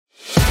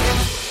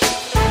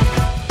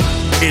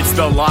It's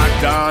the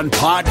Locked On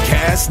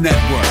Podcast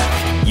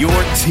Network, your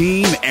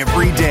team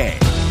every day.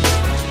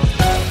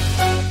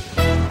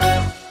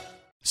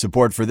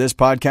 Support for this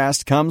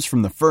podcast comes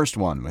from The First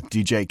One with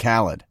DJ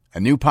Khaled, a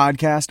new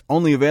podcast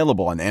only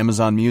available on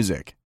Amazon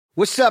Music.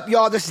 What's up,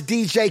 y'all? This is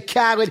DJ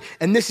Khaled,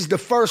 and this is The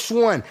First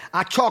One.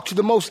 I talk to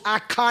the most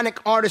iconic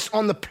artists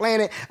on the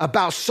planet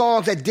about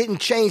songs that didn't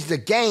change the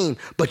game,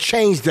 but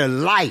changed their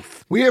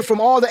life. We hear from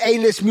all the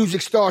A-list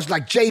music stars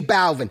like J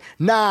Balvin,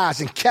 Nas,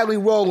 and Kelly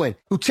Rowland,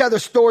 who tell their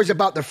stories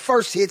about the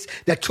first hits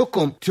that took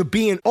them to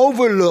being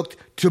overlooked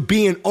to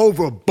being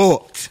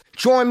overbooked.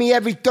 Join me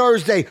every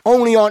Thursday,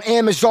 only on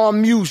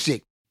Amazon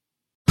Music.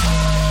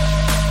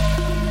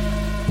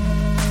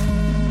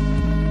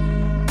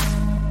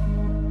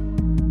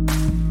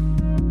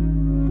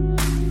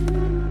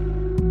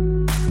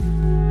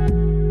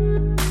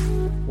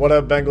 What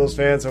up, Bengals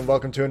fans, and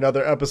welcome to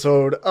another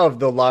episode of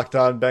the Locked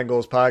On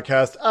Bengals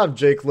podcast. I'm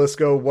Jake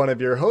Lisco, one of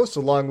your hosts,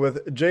 along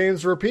with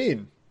James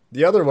Rapine,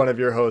 the other one of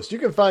your hosts. You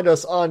can find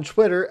us on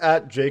Twitter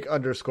at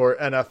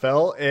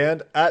Jake_NFL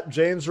and at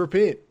James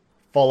Rapine.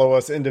 Follow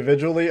us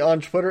individually on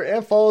Twitter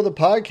and follow the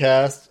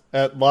podcast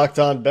at Locked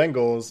On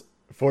Bengals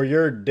for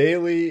your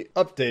daily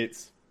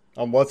updates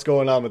on what's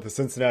going on with the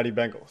Cincinnati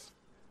Bengals.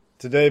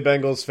 Today,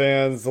 Bengals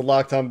fans, the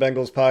Locked On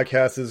Bengals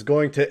podcast is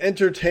going to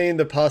entertain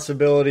the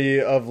possibility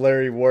of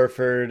Larry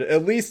Warford,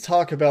 at least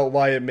talk about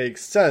why it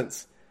makes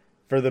sense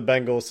for the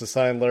Bengals to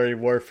sign Larry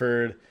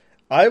Warford.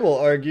 I will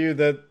argue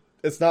that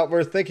it's not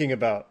worth thinking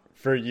about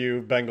for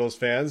you Bengals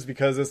fans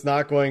because it's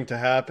not going to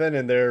happen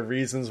and there are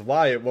reasons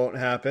why it won't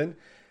happen.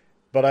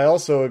 But I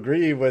also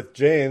agree with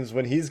James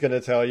when he's going to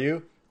tell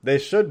you they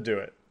should do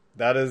it.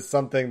 That is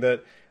something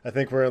that I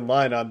think we're in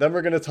line on. Then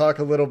we're going to talk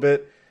a little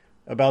bit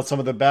about some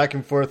of the back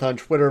and forth on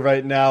Twitter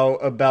right now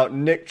about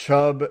Nick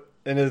Chubb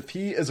and if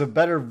he is a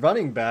better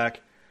running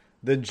back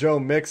than Joe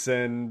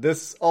Mixon.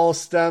 This all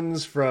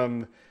stems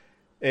from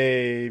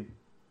some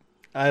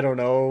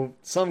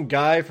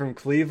guy from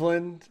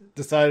Cleveland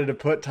decided to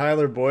put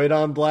Tyler Boyd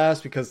on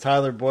blast because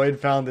Tyler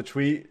Boyd found the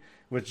tweet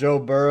with Joe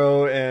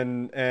Burrow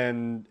and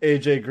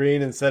AJ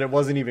Green and said it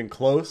wasn't even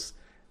close,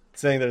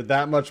 saying they're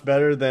that much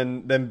better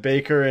than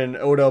Baker and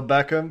Odell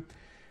Beckham.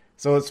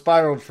 So it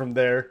spiraled from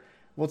there.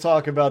 We'll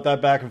talk about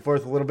that back and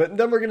forth a little bit. And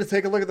then we're going to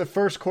take a look at the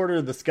first quarter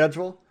of the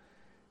schedule.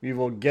 We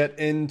will get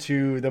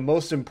into the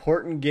most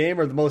important game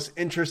or the most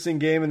interesting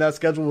game in that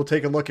schedule. We'll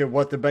take a look at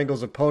what the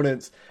Bengals'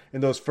 opponents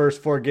in those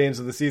first 4 games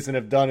of the season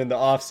have done in the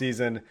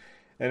offseason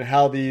and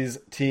how these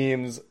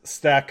teams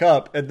stack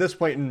up at this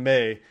point in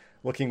May,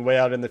 looking way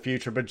out in the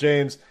future. But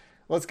James,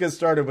 let's get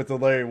started with the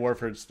Larry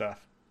Warford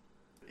stuff.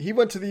 He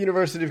went to the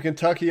University of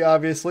Kentucky,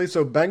 obviously,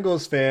 so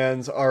Bengals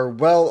fans are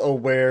well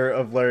aware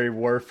of Larry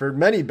Warford.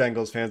 Many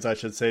Bengals fans, I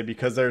should say,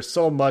 because there's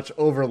so much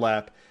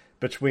overlap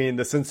between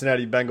the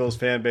Cincinnati Bengals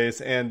fan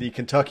base and the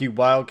Kentucky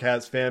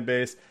Wildcats fan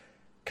base.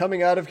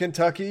 Coming out of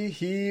Kentucky,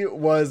 he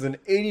was an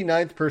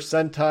 89th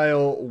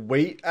percentile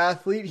weight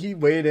athlete. He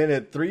weighed in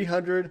at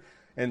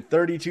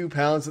 332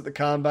 pounds at the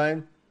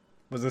combine,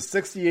 was a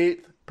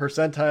 68th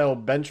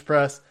percentile bench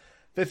press,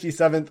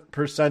 57th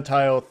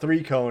percentile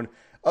three-cone.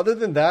 Other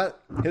than that,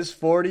 his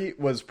 40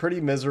 was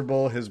pretty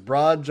miserable. His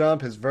broad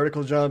jump, his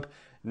vertical jump,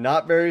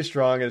 not very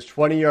strong. His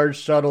 20-yard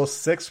shuttle,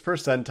 6th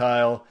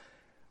percentile.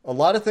 A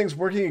lot of things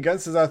working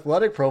against his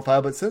athletic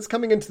profile, but since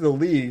coming into the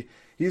league,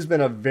 he's been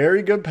a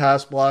very good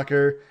pass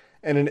blocker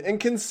and an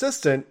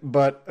inconsistent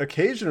but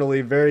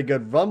occasionally very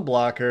good run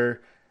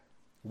blocker.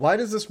 Why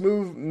does this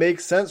move make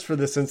sense for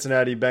the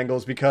Cincinnati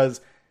Bengals? Because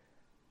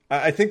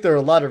I think there are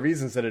a lot of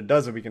reasons that it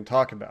does that we can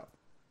talk about.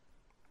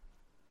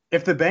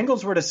 If the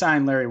Bengals were to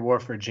sign Larry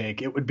Warford,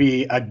 Jake, it would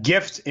be a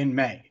gift in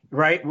May,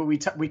 right? We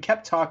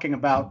kept talking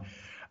about,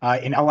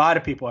 and a lot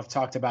of people have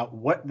talked about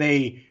what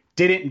they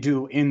didn't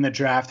do in the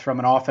draft from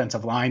an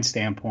offensive line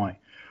standpoint.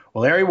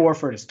 Well, Larry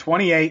Warford is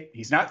 28.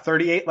 He's not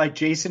 38 like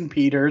Jason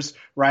Peters,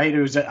 right?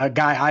 Who's a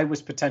guy I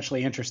was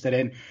potentially interested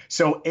in.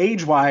 So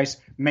age-wise,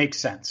 makes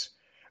sense.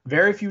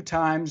 Very few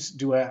times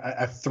do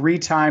a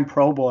 3-time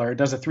Pro Bowler,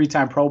 does a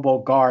 3-time Pro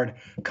Bowl guard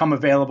come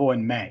available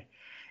in May.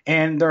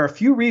 And there are a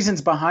few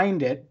reasons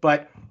behind it,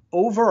 but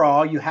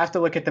overall, you have to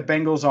look at the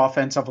Bengals'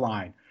 offensive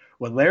line.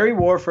 Would Larry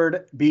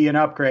Warford be an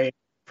upgrade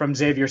from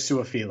Xavier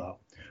Su'a-Filo?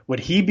 Would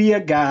he be a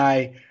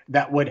guy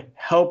that would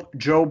help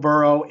Joe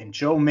Burrow and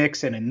Joe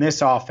Mixon in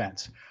this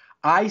offense?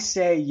 I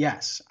say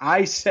yes.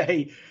 I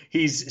say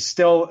he's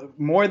still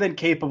more than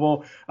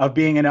capable of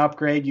being an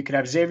upgrade. You could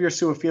have Xavier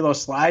Su'a-Filo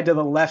slide to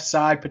the left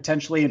side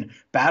potentially and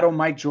battle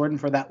Mike Jordan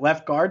for that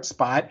left guard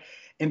spot.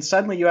 And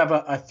suddenly you have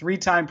a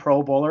 3-time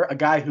Pro Bowler, a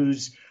guy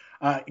who's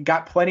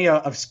got plenty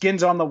of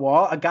skins on the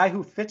wall, a guy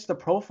who fits the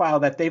profile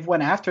that they've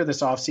went after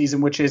this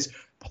offseason, which is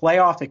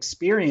playoff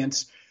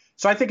experience.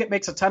 So I think it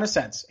makes a ton of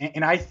sense.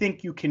 And I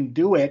think you can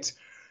do it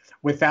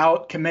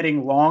without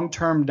committing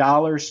long-term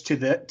dollars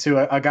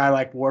to a guy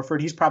like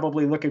Warford. He's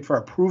probably looking for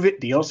a prove-it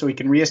deal so he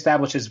can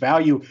reestablish his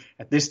value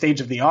at this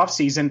stage of the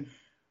offseason.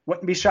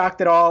 Wouldn't be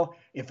shocked at all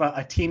if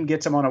a team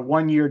gets him on a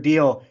 1-year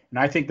deal. And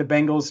I think the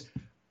Bengals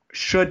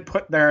should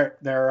put their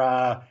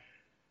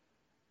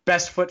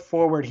best foot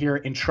forward here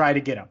and try to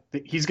get him.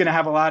 He's going to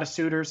have a lot of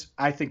suitors.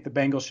 I think the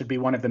Bengals should be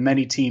one of the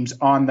many teams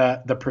on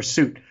the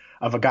pursuit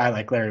of a guy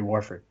like Larry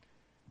Warford.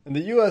 And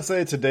the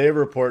USA Today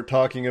report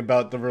talking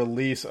about the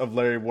release of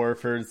Larry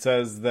Warford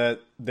says that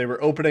they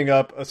were opening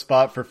up a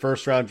spot for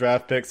first-round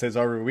draft pick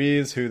Cesar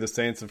Ruiz, who the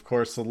Saints, of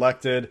course,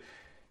 selected.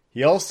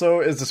 He also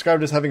is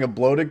described as having a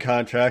bloated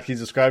contract. He's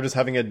described as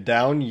having a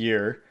down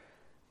year.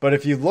 But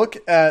if you look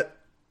at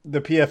the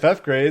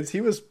PFF grades,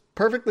 he was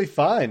perfectly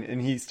fine,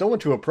 and he still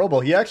went to a Pro Bowl.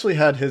 He actually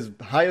had his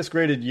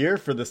highest-graded year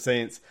for the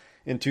Saints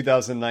in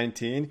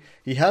 2019.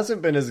 He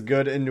hasn't been as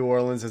good in New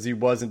Orleans as he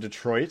was in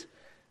Detroit.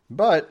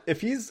 But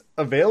if he's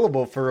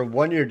available for a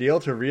one-year deal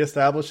to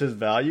reestablish his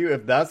value,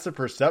 if that's the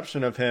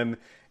perception of him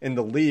in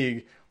the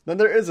league, then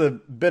there is a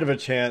bit of a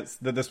chance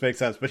that this makes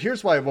sense. But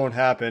here's why it won't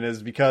happen,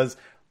 is because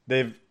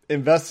they've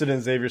invested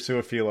in Xavier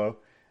Su'a-Filo.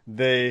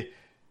 They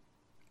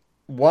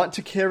want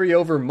to carry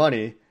over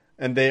money,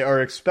 and they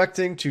are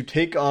expecting to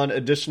take on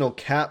additional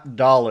cap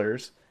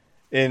dollars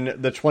in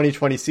the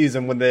 2020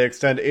 season when they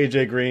extend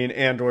A.J. Green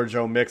and or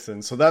Joe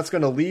Mixon. So that's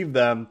going to leave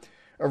them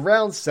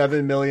around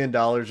 $7 million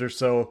or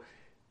so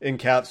in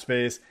cap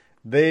space.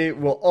 They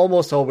will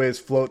almost always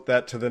float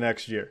that to the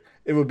next year.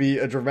 It would be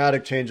a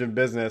dramatic change in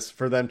business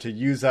for them to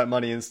use that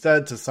money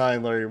instead to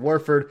sign Larry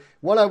Warford.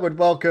 One I would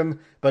welcome,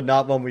 but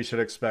not one we should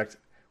expect.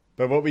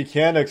 But what we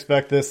can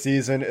expect this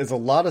season is a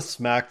lot of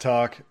smack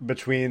talk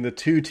between the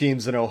two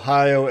teams in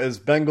Ohio as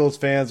Bengals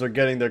fans are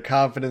getting their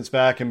confidence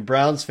back and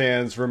Browns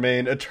fans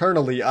remain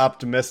eternally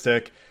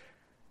optimistic.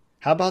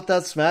 How about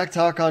that smack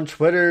talk on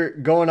Twitter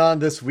going on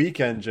this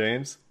weekend,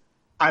 James?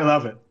 I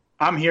love it.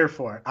 I'm here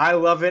for it. I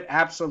love it.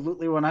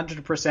 Absolutely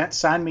 100%.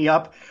 Sign me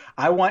up.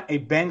 I want a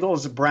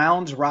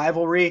Bengals-Browns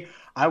rivalry.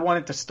 I want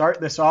it to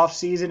start this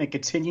offseason and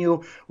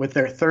continue with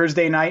their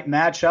Thursday night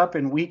matchup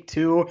in week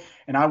 2,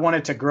 and I want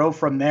it to grow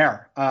from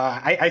there.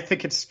 I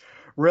think it's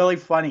really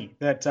funny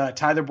that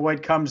Tyler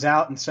Boyd comes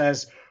out and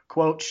says,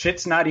 quote,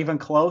 shit's not even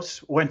close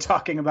when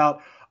talking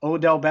about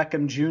Odell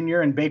Beckham Jr.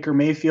 and Baker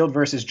Mayfield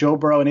versus Joe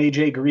Burrow and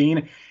A.J.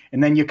 Green,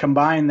 and then you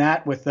combine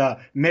that with the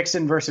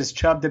Mixon versus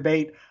Chubb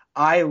debate.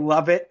 I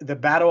love it. The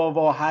Battle of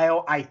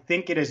Ohio, I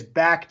think it is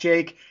back,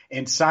 Jake,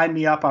 and sign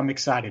me up. I'm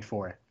excited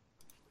for it.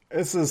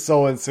 This is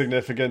so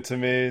insignificant to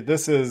me.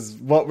 This is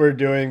what we're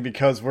doing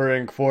because we're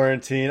in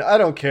quarantine. I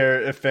don't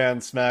care if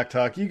fans smack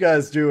talk. You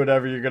guys do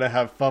whatever you're going to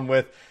have fun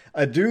with.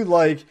 I do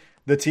like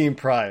the team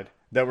pride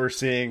that we're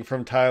seeing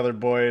from Tyler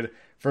Boyd,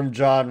 from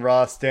John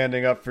Ross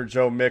standing up for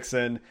Joe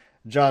Mixon.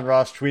 John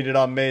Ross tweeted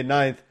on May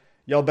 9th,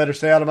 y'all better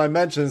stay out of my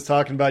mentions,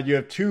 talking about you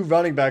have 2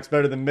 running backs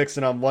better than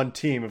Mixon on one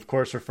team, of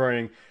course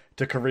referring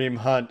to Kareem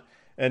Hunt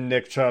and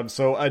Nick Chubb.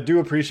 So I do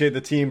appreciate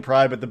the team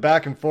pride, but the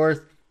back and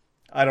forth,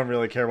 I don't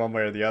really care one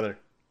way or the other.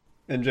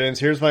 And James,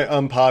 here's my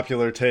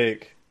unpopular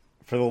take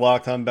for the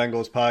Locked On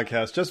Bengals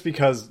podcast. Just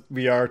because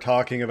we are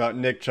talking about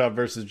Nick Chubb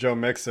versus Joe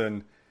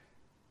Mixon,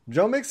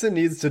 Joe Mixon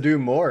needs to do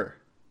more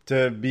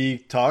to be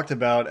talked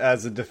about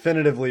as a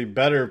definitively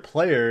better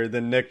player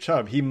than Nick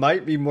Chubb. He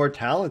might be more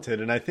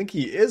talented, and I think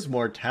he is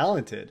more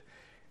talented.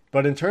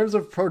 But in terms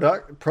of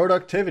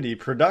productivity,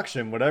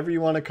 production, whatever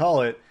you want to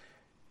call it,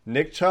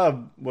 Nick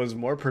Chubb was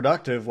more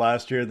productive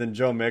last year than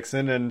Joe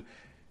Mixon, and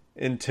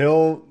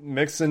until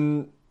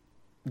Mixon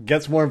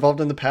gets more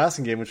involved in the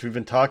passing game, which we've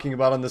been talking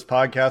about on this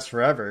podcast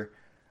forever,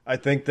 I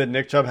think that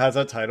Nick Chubb has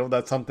that title.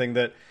 That's something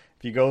that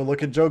if you go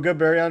look at Joe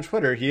Goodberry on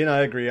Twitter, he and I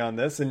agree on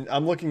this, and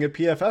I'm looking at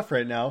PFF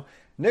right now.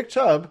 Nick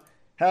Chubb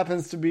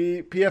happens to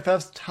be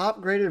PFF's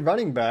top-graded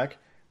running back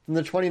from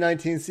the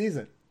 2019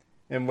 season.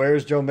 And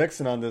where's Joe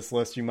Mixon on this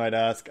list, you might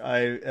ask? I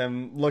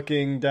am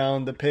looking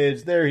down the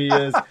page. There he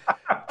is.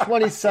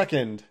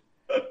 22nd,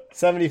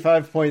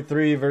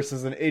 75.3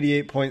 versus an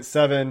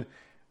 88.7.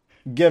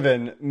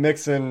 Given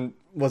Mixon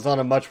was on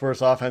a much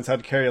worse offense,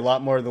 had to carry a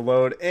lot more of the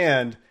load.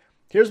 And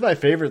here's my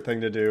favorite thing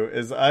to do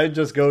is I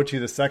just go to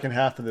the second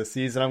half of the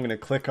season. I'm going to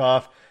click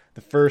off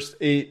the first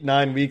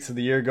 8-9 weeks of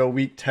the year, go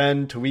week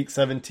 10 to week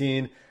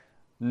 17.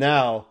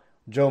 Now,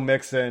 Joe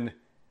Mixon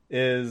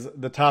is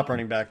the top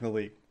running back in the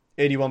league.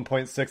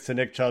 81.6 to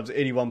Nick Chubb's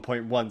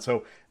 81.1.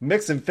 So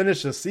Mixon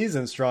finished the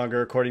season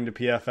stronger according to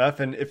PFF.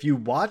 And if you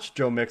watch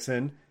Joe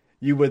Mixon,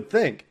 you would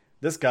think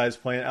this guy's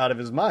playing out of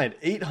his mind.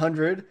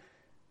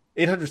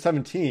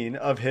 817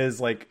 of his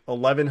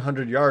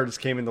 1,100 yards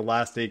came in the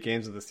last 8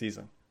 games of the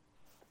season.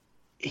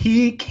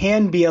 He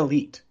can be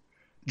elite.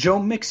 Joe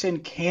Mixon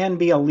can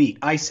be elite.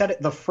 I said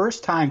it the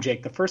first time,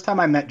 Jake, the first time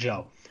I met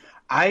Joe,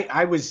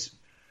 I was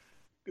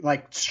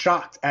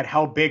shocked at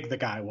how big the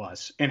guy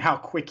was and how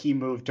quick he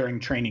moved during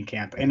training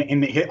camp and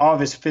all of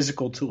his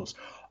physical tools.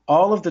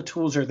 All of the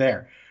tools are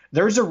there.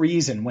 There's a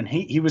reason when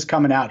he was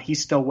coming out, he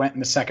still went in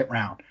the second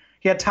round.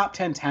 He had top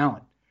 10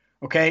 talent.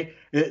 Okay.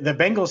 The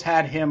Bengals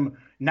had him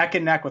neck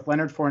and neck with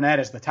Leonard Fournette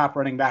as the top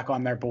running back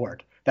on their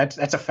board. That's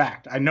a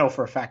fact. I know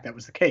for a fact that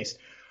was the case.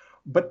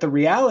 But the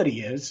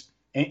reality is,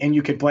 and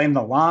you could blame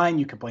the line,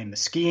 you could blame the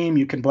scheme,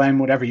 you can blame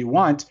whatever you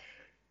want,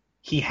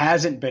 he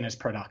hasn't been as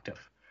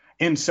productive.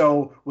 And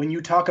so when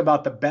you talk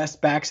about the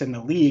best backs in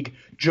the league,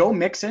 Joe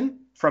Mixon,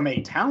 from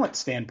a talent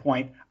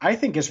standpoint, I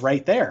think is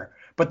right there.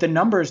 But the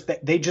numbers,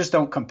 they just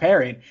don't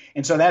compare it.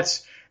 And so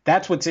that's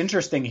what's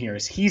interesting here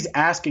is he's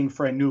asking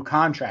for a new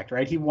contract,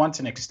 right? He wants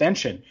an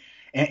extension.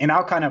 And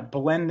I'll kind of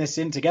blend this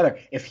in together.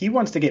 If he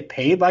wants to get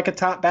paid like a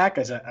top back,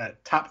 as a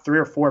top 3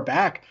 or 4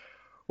 back,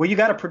 well, you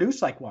got to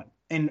produce like one.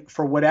 And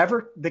for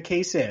whatever the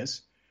case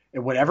is,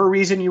 and whatever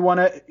reason you want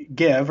to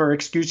give or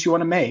excuse you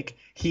want to make,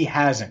 he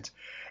hasn't.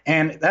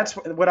 And that's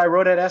what I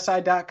wrote at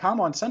SI.com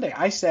on Sunday.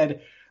 I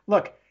said,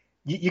 look,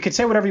 you can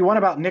say whatever you want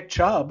about Nick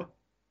Chubb,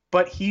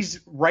 but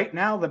he's right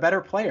now the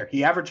better player.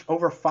 He averaged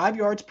over 5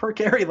 yards per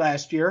carry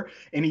last year,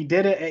 and he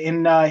did it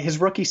in his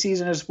rookie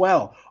season as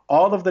well.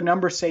 All of the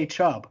numbers say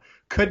Chubb.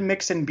 Could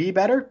Mixon be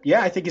better?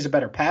 Yeah, I think he's a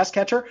better pass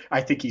catcher. I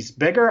think he's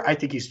bigger. I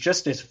think he's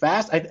just as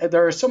fast.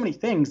 There are so many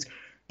things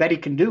that he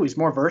can do. He's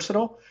more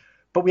versatile,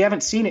 but we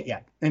haven't seen it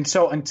yet. And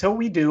so until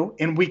we do,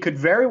 and we could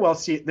very well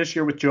see it this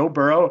year with Joe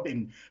Burrow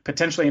and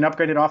potentially an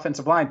upgraded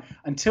offensive line,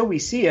 until we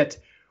see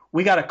it,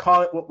 we got to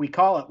call it what we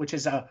call it, which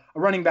is a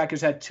running back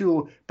who's had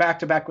 2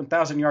 back-to-back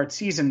 1,000-yard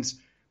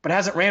seasons, but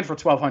hasn't ran for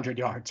 1,200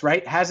 yards,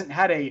 right? Hasn't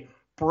had a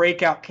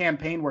breakout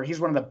campaign where he's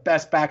one of the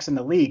best backs in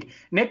the league.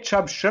 Nick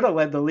Chubb should have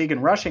led the league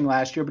in rushing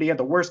last year, but he had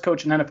the worst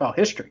coach in NFL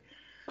history.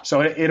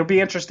 So it'll be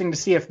interesting to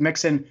see if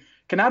Mixon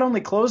can not only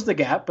close the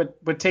gap,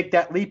 but take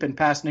that leap and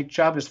pass Nick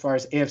Chubb as far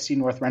as AFC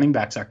North running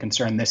backs are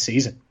concerned this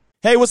season.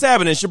 Hey, what's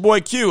happening? It's your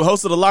boy Q,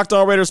 host of the Locked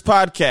On Raiders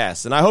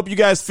podcast, and I hope you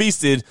guys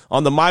feasted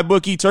on the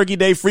MyBookie Turkey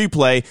Day free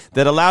play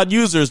that allowed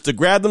users to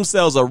grab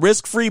themselves a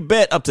risk-free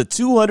bet up to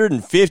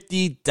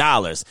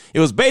 $250. It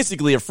was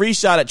basically a free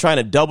shot at trying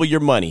to double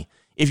your money.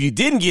 If you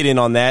didn't get in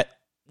on that,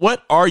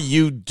 what are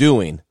you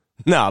doing?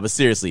 Nah, but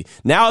seriously,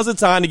 now is the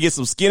time to get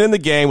some skin in the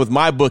game with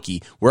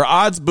MyBookie, where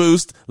odds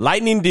boost,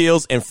 lightning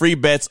deals, and free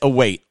bets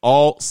await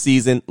all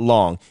season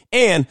long.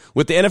 And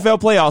with the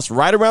NFL playoffs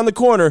right around the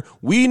corner,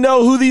 we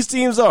know who these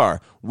teams are.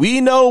 We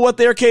know what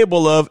they're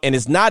capable of, and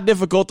it's not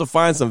difficult to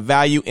find some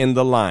value in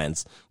the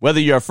lines.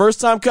 Whether you're a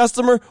first-time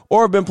customer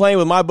or have been playing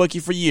with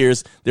MyBookie for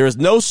years, there is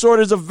no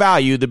shortage of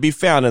value to be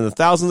found in the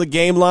thousands of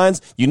game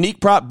lines, unique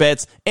prop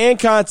bets, and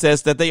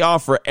contests that they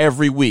offer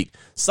every week.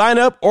 Sign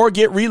up or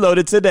get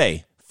reloaded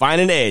today. Find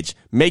an edge,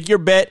 make your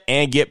bet,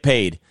 and get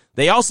paid.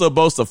 They also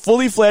boast a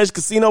fully fledged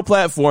casino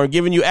platform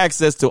giving you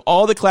access to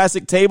all the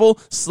classic table,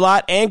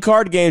 slot, and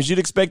card games you'd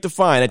expect to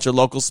find at your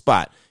local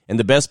spot. And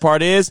the best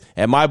part is,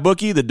 at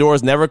MyBookie, the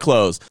doors never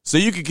close, so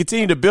you can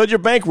continue to build your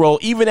bankroll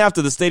even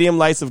after the stadium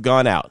lights have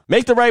gone out.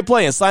 Make the right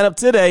play and sign up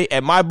today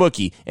at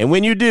MyBookie. And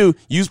when you do,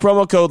 use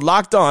promo code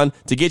LOCKEDON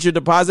to get your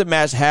deposit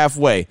matched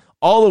halfway,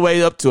 all the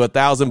way up to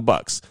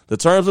 $1,000. The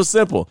terms are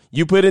simple.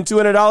 You put in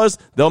 $200,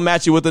 they'll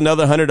match you with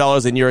another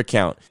 $100 in your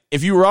account.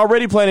 If you were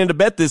already planning to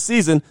bet this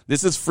season,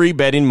 this is free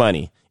betting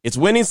money. It's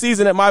winning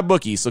season at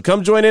MyBookie, so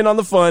come join in on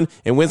the fun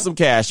and win some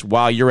cash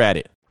while you're at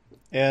it.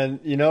 And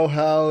you know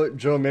how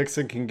Joe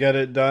Mixon can get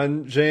it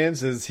done,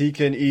 James, is he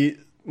can eat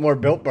more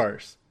Built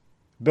Bars.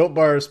 Built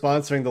Bar is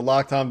sponsoring the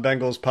Locked On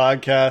Bengals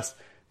podcast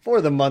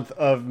for the month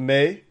of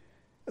May.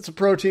 It's a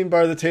protein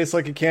bar that tastes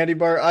like a candy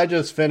bar. I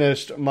just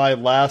finished my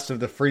last of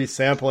the free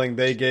sampling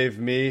they gave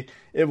me.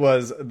 It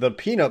was the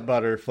peanut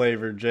butter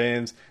flavor,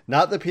 James.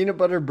 Not the peanut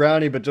butter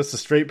brownie, but just the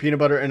straight peanut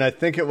butter, and I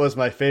think it was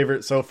my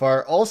favorite so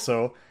far.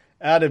 Also,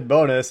 added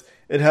bonus,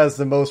 it has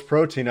the most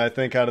protein, I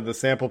think, out of the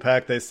sample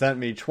pack they sent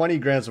me. 20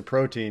 grams of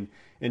protein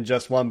in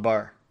just one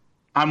bar.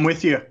 I'm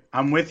with you.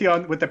 With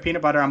the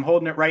peanut butter. I'm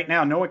holding it right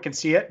now. No one can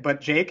see it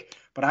but Jake.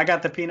 But I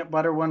got the peanut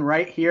butter one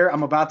right here.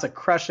 I'm about to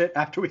crush it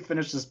after we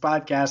finish this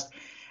podcast.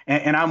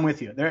 And I'm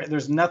with you.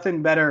 There's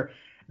nothing better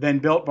than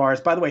Built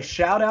Bars. By the way,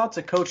 shout out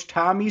to Coach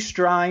Tommy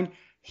Strine.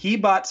 He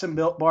bought some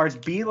Built Bars.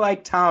 Be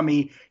like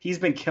Tommy. He's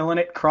been killing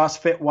it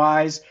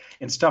CrossFit-wise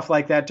and stuff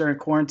like that during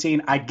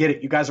quarantine. I get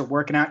it. You guys are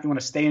working out. You want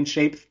to stay in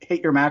shape,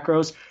 hit your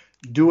macros.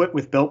 Do it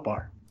with Built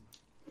Bar.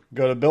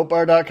 Go to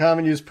BuiltBar.com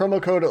and use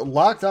promo code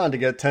LOCKEDON to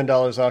get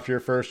 $10 off your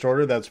first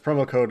order. That's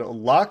promo code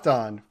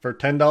LOCKEDON for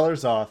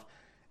 $10 off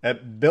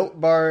at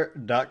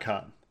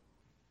BuiltBar.com.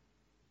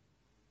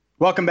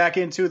 Welcome back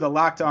into the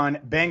Locked On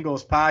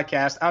Bengals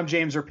podcast. I'm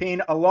James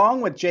Rapine,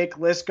 along with Jake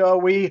Lisco.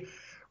 We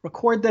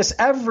record this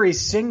every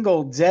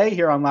single day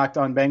here on Locked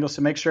On Bengals,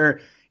 so make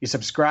sure you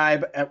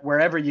subscribe at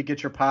wherever you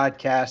get your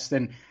podcast.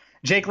 And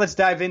Jake, let's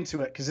dive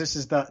into it because this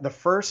is the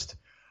first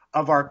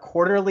of our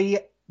quarterly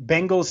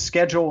Bengals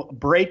schedule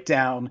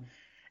breakdown.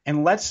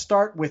 And let's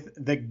start with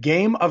the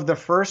game of the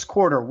first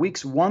quarter,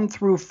 weeks 1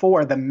 through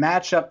 4, the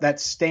matchup that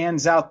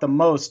stands out the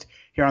most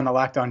here on the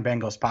Locked On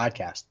Bengals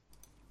podcast.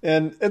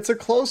 And it's a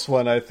close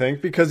one, I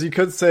think, because you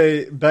could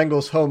say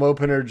Bengals home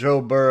opener Joe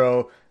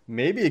Burrow,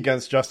 maybe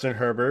against Justin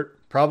Herbert.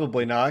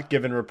 Probably not,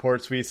 given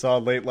reports we saw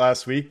late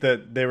last week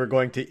that they were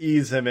going to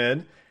ease him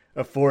in.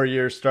 A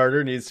 4-year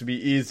starter needs to be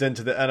eased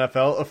into the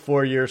NFL. A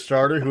 4-year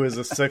starter who is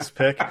a 6th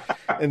pick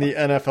in the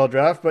NFL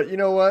draft. But you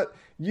know what?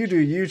 You do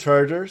you,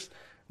 Chargers.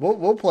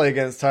 We'll play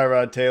against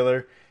Tyrod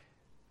Taylor.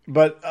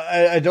 But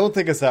I don't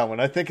think it's that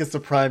one. I think it's the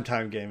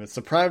primetime game. It's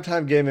the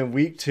primetime game in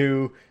week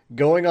 2,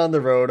 going on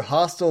the road,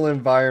 hostile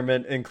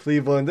environment in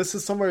Cleveland. This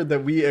is somewhere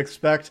that we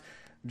expect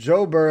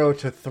Joe Burrow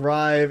to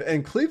thrive,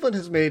 and Cleveland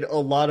has made a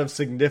lot of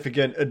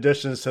significant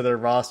additions to their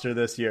roster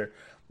this year.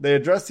 They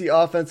addressed the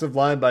offensive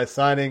line by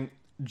signing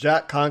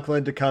Jack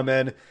Conklin to come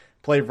in,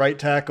 play right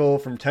tackle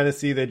from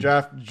Tennessee. They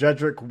draft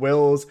Jedrick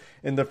Wills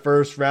in the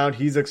first round.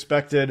 He's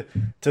expected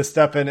to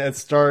step in and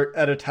start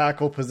at a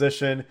tackle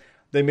position.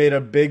 They made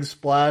a big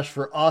splash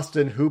for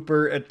Austin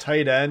Hooper at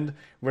tight end,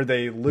 where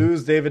they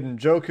lose David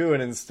Njoku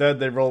and instead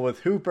they roll with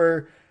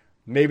Hooper.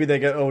 Maybe they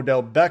get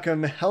Odell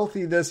Beckham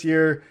healthy this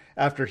year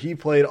after he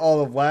played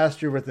all of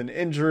last year with an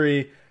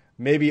injury.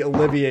 Maybe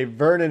Olivier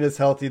Vernon is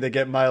healthy. They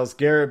get Myles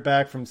Garrett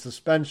back from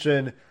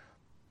suspension.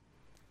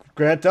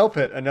 Grant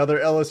Delpit, another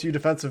LSU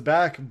defensive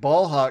back,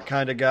 ball hawk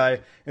kind of guy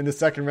in the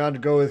second round to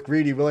go with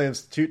Greedy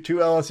Williams. Two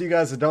LSU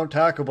guys that don't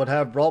tackle but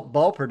have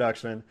ball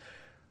production.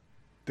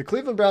 The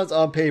Cleveland Browns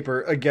on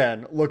paper,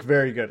 again, look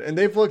very good. And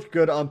they've looked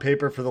good on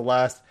paper for the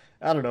last,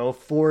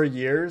 4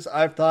 years.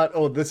 I've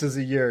thought, this is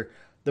a year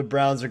the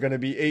Browns are going to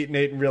be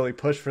 8-8 and really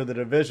push for the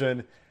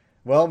division.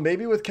 Well,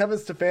 maybe with Kevin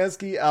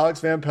Stefanski, Alex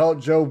Van Pelt,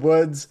 Joe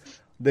Woods,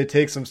 they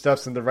take some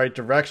steps in the right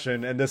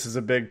direction, and this is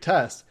a big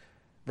test.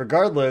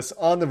 Regardless,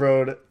 on the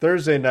road,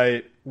 Thursday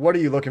night, what are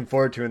you looking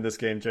forward to in this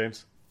game,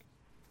 James?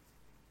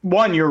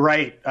 One, you're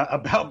right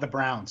about the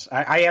Browns.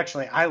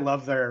 I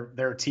love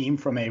their team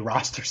from a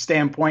roster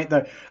standpoint.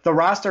 The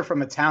roster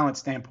from a talent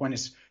standpoint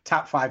is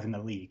top 5 in the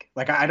league.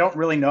 I don't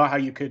really know how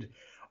you could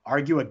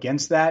argue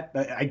against that.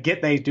 I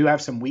get they do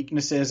have some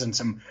weaknesses and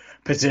some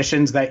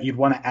positions that you'd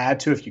want to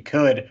add to if you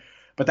could.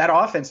 But that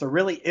offense, there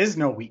really is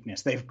no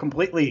weakness. They've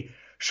completely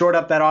shored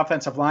up that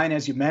offensive line,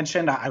 as you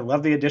mentioned. I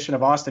love the addition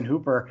of Austin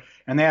Hooper,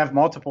 and they have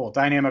multiple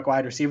dynamic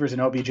wide receivers in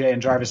OBJ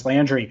and Jarvis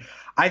Landry.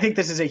 I think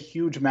this is a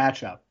huge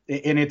matchup,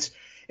 and it's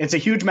a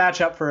huge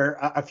matchup for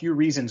a few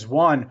reasons.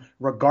 One,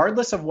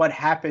 regardless of what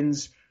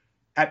happens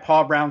at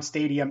Paul Brown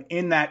Stadium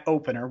in that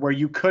opener, where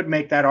you could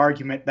make that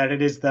argument that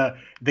it is the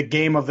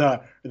game of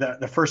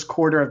the first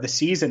quarter of the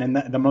season and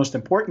the most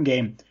important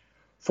game,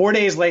 4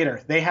 days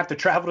later, they have to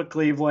travel to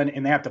Cleveland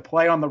and they have to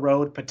play on the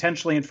road,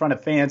 potentially in front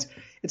of fans.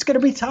 It's going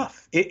to be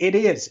tough. It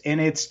is.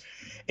 And it's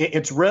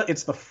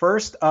the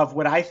first of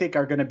what I think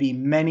are going to be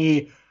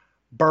many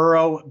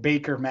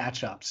Burrow-Baker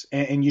matchups.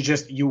 And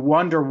you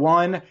wonder,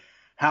 one,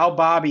 how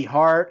Bobby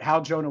Hart, how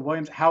Jonah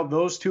Williams, how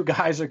those two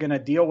guys are going to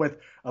deal with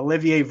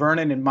Olivier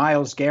Vernon and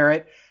Myles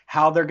Garrett,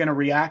 how they're going to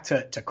react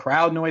to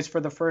crowd noise for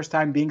the first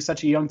time, being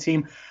such a young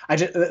team.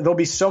 There'll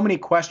be so many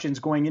questions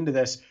going into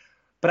this.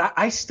 But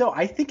I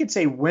think it's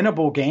a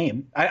winnable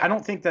game. I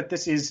don't think that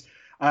this is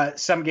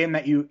some game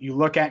that you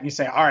look at and you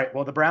say, all right,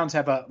 well, the Browns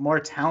have a more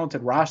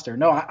talented roster.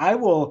 No, I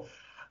will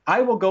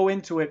go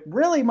into it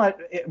really much,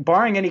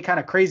 barring any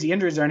kind of crazy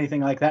injuries or anything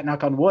like that,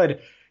 knock on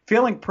wood,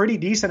 feeling pretty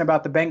decent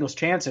about the Bengals'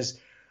 chances.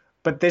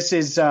 But this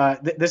is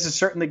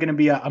certainly going to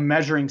be a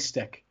measuring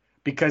stick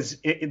because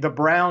the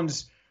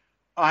Browns,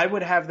 I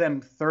would have them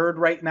third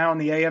right now in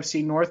the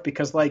AFC North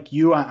because, like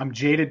you, I'm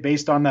jaded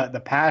based on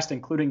the past,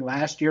 including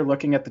last year,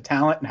 looking at the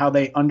talent and how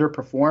they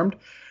underperformed.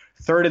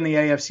 Third in the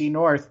AFC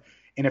North.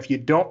 And if you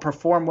don't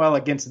perform well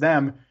against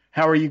them,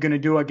 how are you going to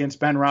do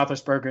against Ben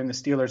Roethlisberger and the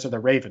Steelers or the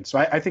Ravens? So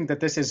I think that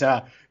this is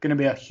going to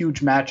be a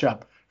huge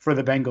matchup for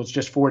the Bengals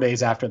just 4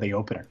 days after the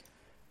opener.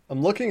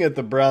 I'm looking at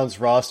the Browns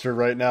roster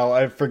right now.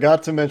 I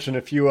forgot to mention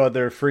a few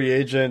other free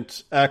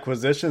agent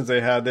acquisitions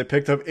they had. They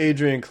picked up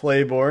Adrian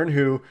Claiborne,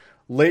 who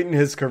late in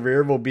his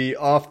career will be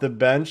off the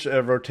bench,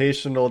 a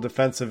rotational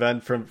defensive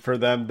end for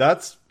them.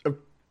 That's a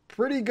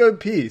pretty good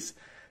piece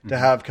to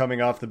have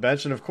coming off the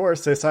bench. And of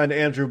course, they signed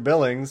Andrew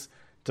Billings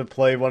to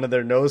play one of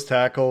their nose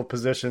tackle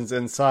positions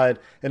inside.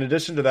 In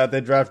addition to that,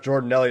 they draft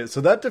Jordan Elliott.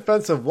 So that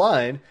defensive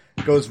line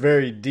goes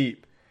very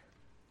deep.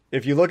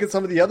 If you look at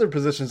some of the other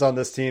positions on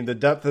this team, the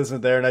depth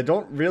isn't there, and I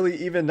don't really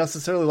even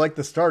necessarily like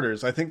the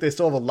starters. I think they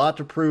still have a lot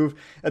to prove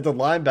at the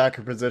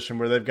linebacker position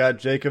where they've got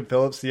Jacob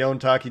Phillips, Theon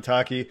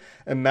Takitaki,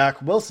 and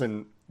Mack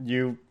Wilson.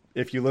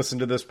 If you listen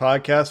to this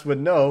podcast, would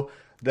know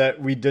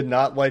that we did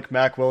not like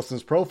Mack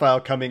Wilson's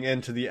profile coming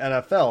into the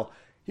NFL.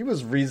 He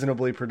was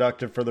reasonably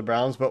productive for the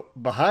Browns,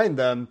 but behind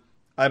them,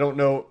 I don't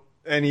know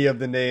any of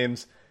the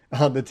names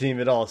on the team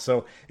at all.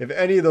 So if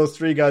any of those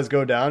three guys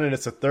go down and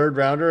it's a third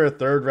rounder,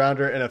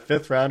 and a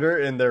fifth rounder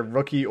in their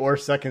rookie or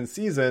second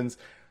seasons,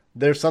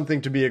 there's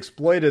something to be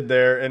exploited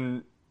there.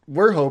 And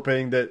we're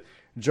hoping that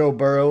Joe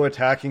Burrow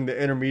attacking the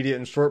intermediate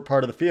and short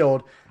part of the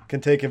field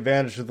can take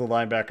advantage of the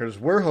linebackers.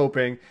 We're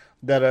hoping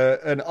that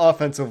an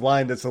offensive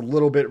line that's a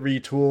little bit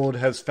retooled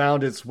has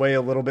found its way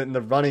a little bit in the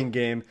running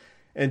game,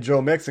 and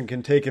Joe Mixon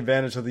can take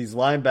advantage of these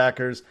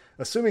linebackers,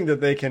 assuming that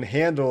they can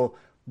handle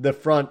the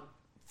front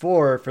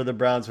four for the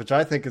Browns, which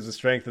I think is the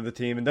strength of the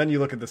team. And then you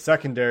look at the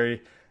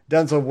secondary.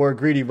 Denzel Ward,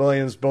 Greedy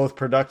Williams, both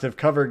productive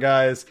cover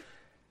guys,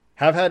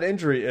 have had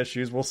injury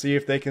issues. We'll see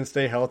if they can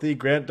stay healthy.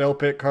 Grant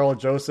Delpit, Carl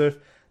Joseph,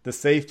 the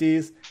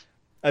safeties.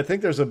 I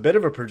think there's a bit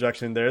of a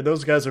projection there.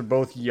 Those guys are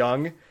both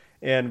young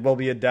and will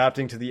be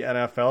adapting to the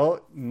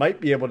NFL.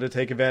 Might be able to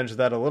take advantage of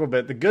that a little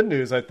bit. The good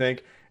news, I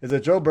think, is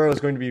that Joe Burrow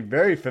is going to be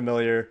very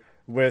familiar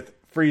with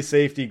free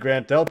safety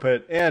Grant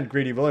Delpit and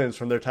Greedy Williams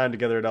from their time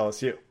together at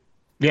LSU.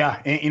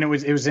 Yeah, and it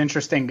was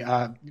interesting.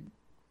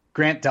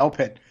 Grant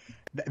Delpit,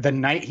 the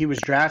night he was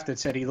drafted,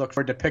 said he looked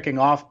forward to picking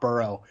off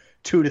Burrow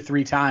 2 to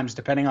 3 times,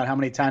 depending on how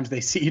many times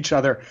they see each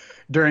other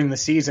during the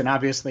season,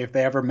 obviously, if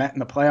they ever met in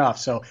the playoffs.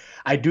 So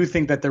I do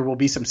think that there will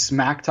be some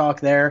smack talk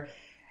there.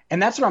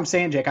 And that's what I'm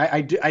saying, Jake.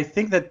 I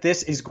think that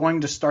this is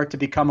going to start to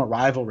become a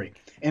rivalry.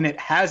 And it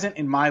hasn't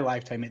in my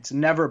lifetime. It's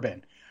never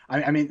been.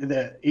 I mean,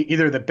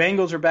 either the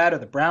Bengals are bad or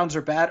the Browns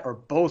are bad, or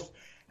both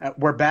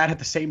were bad at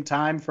the same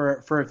time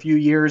for a few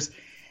years.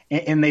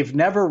 And they've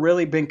never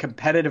really been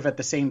competitive at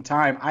the same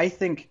time. I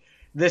think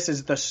this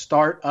is the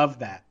start of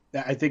that.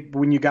 I think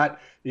when you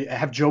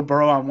have Joe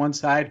Burrow on one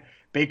side,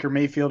 Baker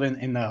Mayfield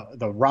in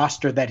the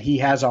roster that he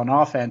has on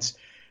offense,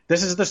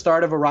 this is the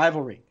start of a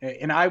rivalry.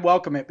 And I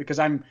welcome it because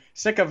I'm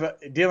sick of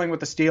dealing with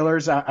the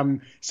Steelers.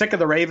 I'm sick of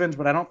the Ravens,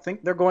 but I don't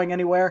think they're going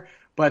anywhere.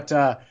 But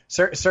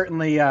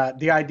certainly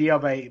the idea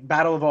of a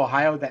Battle of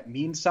Ohio that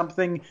means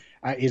something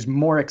is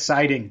more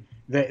exciting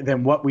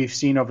than what we've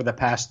seen over the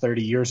past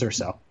 30 years or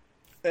so.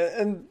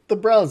 And the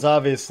Browns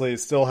obviously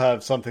still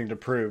have something to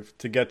prove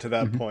to get to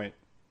that point,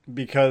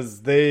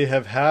 because they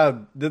have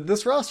had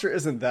this roster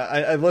isn't that.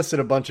 I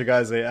listed a bunch of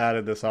guys they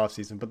added this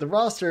offseason, but the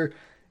roster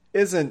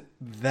isn't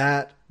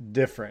that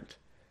different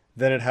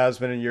than it has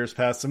been in years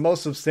past. The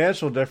most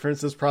substantial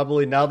difference is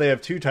probably now they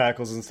have 2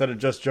 tackles instead of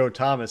just Joe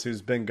Thomas,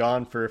 who's been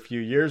gone for a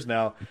few years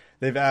now.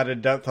 They've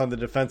added depth on the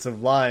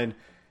defensive line,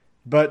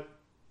 but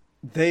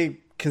they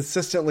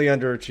consistently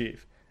underachieve.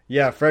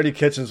 Yeah, Freddie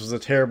Kitchens was a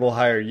terrible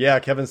hire. Yeah,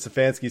 Kevin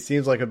Stefanski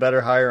seems like a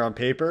better hire on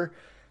paper.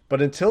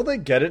 But until they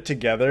get it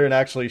together and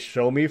actually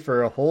show me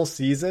for a whole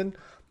season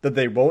that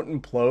they won't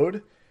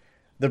implode,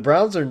 the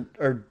Browns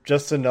are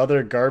just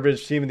another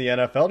garbage team in the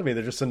NFL to me.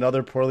 They're just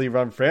another poorly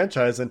run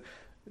franchise. And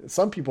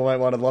some people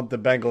might want to lump the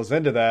Bengals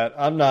into that.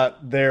 I'm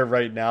not there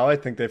right now. I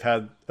think they've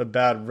had a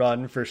bad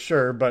run for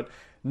sure, but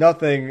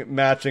nothing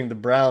matching the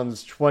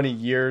Browns' 20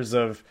 years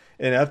of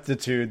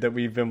ineptitude that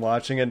we've been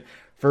watching. And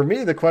for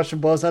me, the question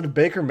boils down to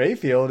Baker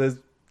Mayfield is,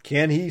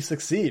 can he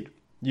succeed?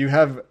 You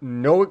have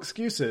no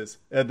excuses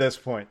at this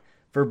point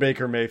for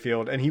Baker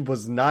Mayfield, and he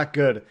was not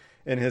good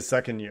in his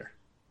second year.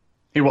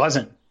 He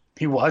wasn't.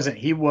 He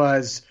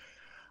was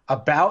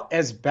about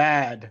as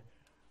bad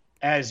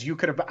as you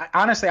could have.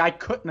 Honestly, I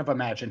couldn't have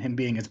imagined him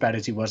being as bad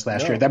as he was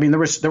last year. I mean,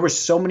 there were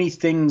so many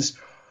things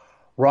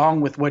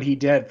wrong with what he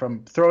did,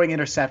 from throwing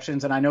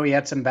interceptions, and I know he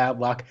had some bad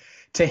luck,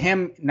 to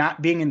him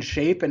not being in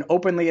shape and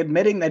openly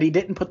admitting that he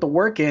didn't put the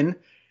work in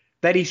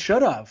that he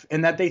should have,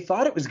 and that they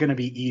thought it was going to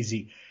be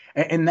easy.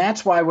 And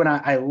that's why when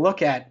I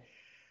look at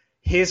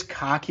his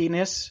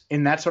cockiness,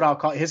 and that's what I'll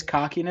call it, his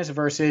cockiness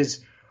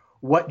versus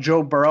what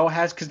Joe Burrow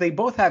has, because they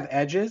both have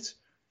edges.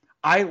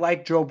 I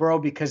like Joe Burrow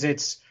because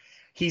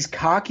he's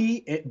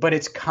cocky, but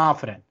it's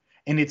confident.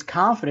 And it's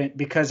confident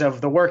because of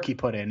the work he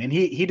put in. And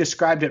he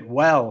described it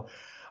well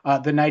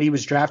the night he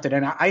was drafted.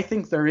 And I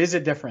think there is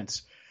a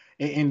difference.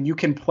 And you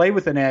can play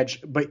with an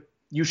edge, but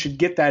you should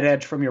get that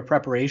edge from your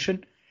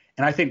preparation.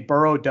 And I think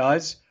Burrow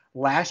does.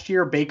 Last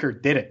year, Baker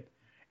didn't.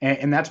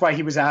 And that's why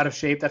he was out of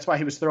shape. That's why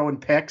he was throwing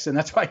picks. And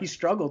that's why he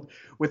struggled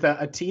with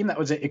a team that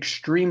was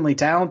extremely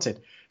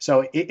talented.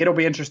 So it'll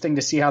be interesting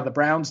to see how the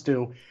Browns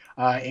do,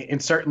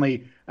 and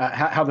certainly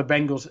how the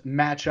Bengals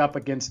match up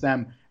against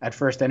them at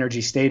First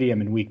Energy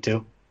Stadium in Week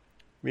 2.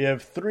 We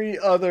have 3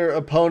 other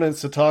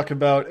opponents to talk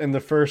about in the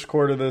first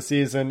quarter of the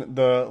season: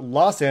 the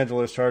Los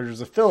Angeles Chargers,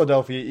 the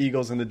Philadelphia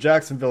Eagles, and the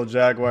Jacksonville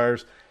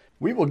Jaguars.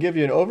 We will give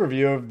you an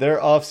overview of their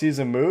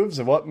offseason moves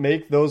and what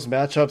make those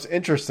matchups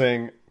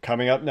interesting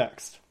coming up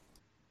next.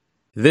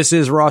 This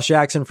is Ross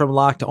Jackson from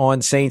Locked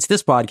On Saints.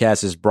 This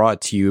podcast is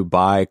brought to you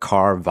by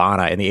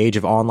Carvana. In the age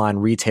of online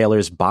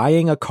retailers,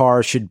 buying a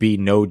car should be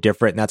no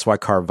different. And that's why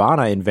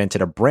Carvana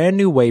invented a brand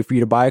new way for you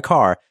to buy a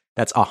car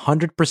that's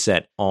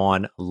 100%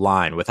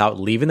 online. Without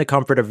leaving the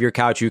comfort of your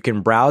couch, you can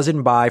browse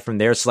and buy from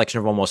their selection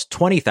of almost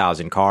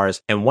 20,000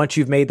 cars. And once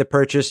you've made the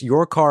purchase,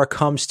 your car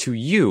comes to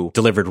you,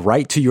 delivered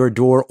right to your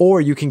door,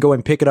 or you can go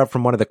and pick it up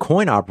from one of the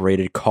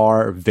coin-operated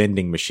car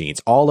vending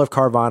machines. All of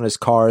Carvana's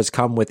cars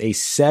come with a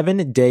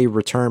 7-day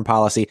return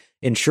policy,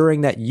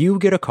 ensuring that you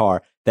get a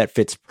car that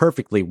fits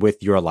perfectly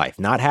with your life.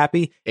 Not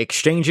happy?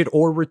 Exchange it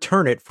or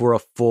return it for a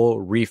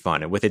full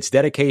refund. And with its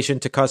dedication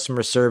to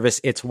customer service,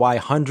 it's why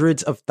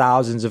hundreds of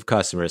thousands of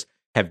customers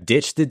have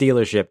ditched the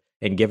dealership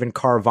and given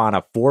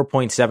Carvana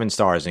 4.7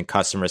 stars in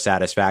customer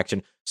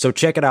satisfaction. So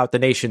check it out, the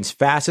nation's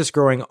fastest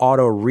growing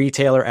auto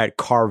retailer at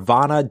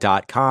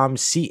Carvana.com,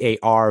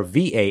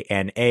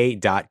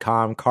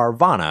 Carvana.com,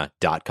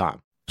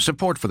 Carvana.com.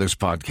 Support for this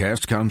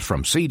podcast comes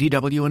from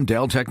CDW and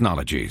Dell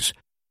Technologies.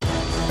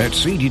 At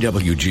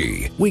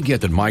CDWG, we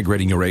get that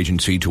migrating your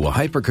agency to a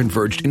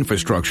hyper-converged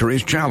infrastructure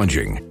is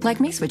challenging. Like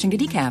me switching to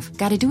decaf.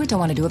 Gotta do it, don't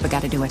want to do it, but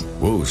gotta do it.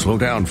 Whoa, slow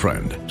down,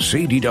 friend.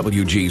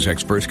 CDWG's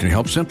experts can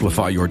help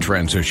simplify your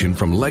transition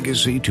from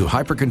legacy to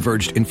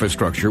hyper-converged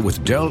infrastructure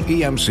with Dell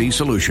EMC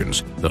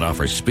solutions that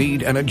offer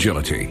speed and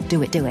agility.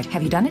 Do it, do it.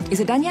 Have you done it? Is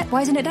it done yet?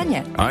 Why isn't it done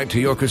yet?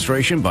 IT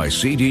orchestration by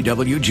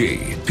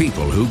CDWG.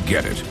 People who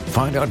get it.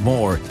 Find out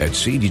more at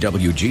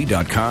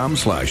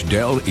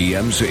cdwg.com/Dell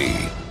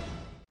EMC.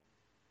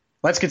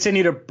 Let's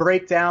continue to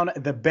break down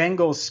the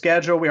Bengals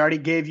schedule. We already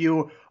gave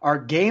you our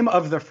game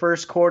of the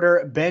first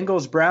quarter,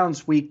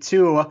 Bengals-Browns week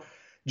 2.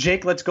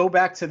 Jake, let's go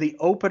back to the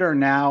opener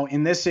now.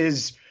 And this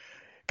is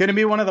going to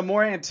be one of the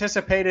more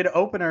anticipated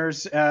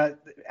openers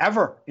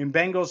ever in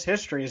Bengals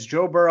history as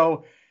Joe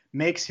Burrow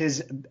makes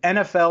his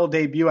NFL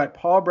debut at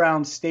Paul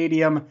Brown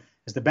Stadium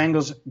as the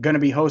Bengals going to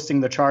be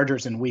hosting the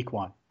Chargers in week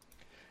 1.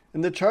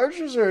 And the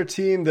Chargers are a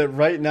team that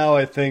right now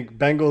I think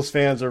Bengals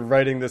fans are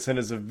writing this in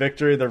as a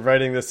victory. They're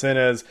writing this in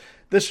as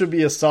this should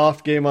be a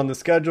soft game on the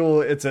schedule.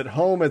 It's at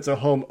home. It's a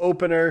home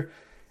opener.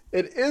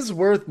 It is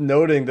worth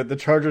noting that the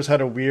Chargers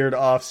had a weird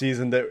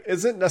offseason that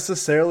isn't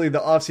necessarily the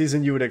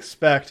offseason you would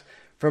expect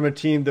from a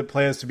team that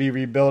plans to be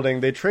rebuilding.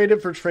 They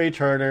traded for Trey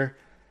Turner.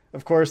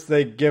 Of course,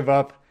 they give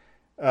up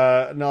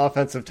an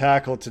offensive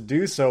tackle to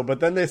do so,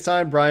 but then they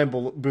signed Brian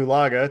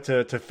Bulaga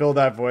to fill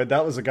that void.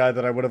 That was a guy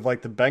that I would have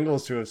liked the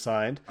Bengals to have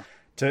signed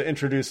to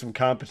introduce some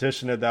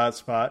competition at that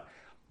spot.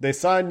 They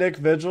signed Nick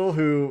Vigil,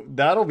 who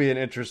that'll be an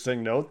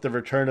interesting note, the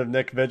return of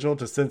Nick Vigil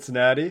to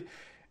Cincinnati,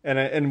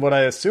 and what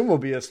I assume will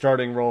be a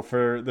starting role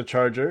for the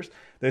Chargers.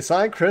 They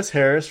signed Chris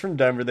Harris from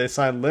Denver. They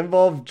signed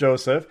Linval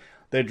Joseph.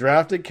 They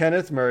drafted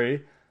Kenneth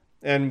Murray,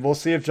 and we'll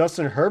see if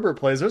Justin Herbert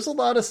plays. There's a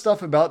lot of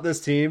stuff about this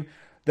team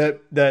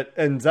that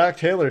and Zach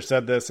Taylor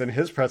said this in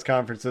his press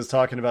conferences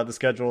talking about the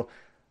schedule,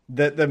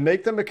 that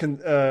make them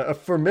a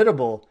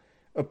formidable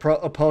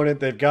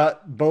opponent. They've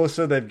got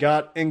Bosa, they've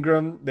got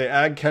Ingram, they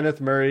add Kenneth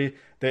Murray,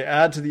 they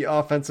add to the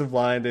offensive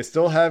line, they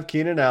still have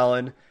Keenan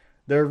Allen.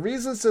 There are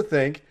reasons to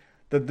think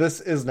that this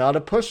is not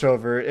a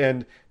pushover,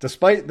 and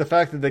despite the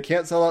fact that they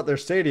can't sell out their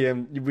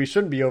stadium, we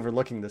shouldn't be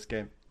overlooking this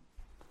game.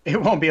 It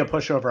won't be a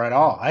pushover at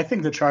all. I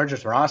think the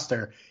Chargers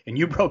roster, and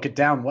you broke it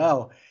down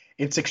well,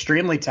 it's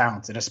extremely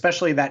talented,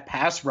 especially that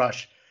pass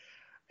rush.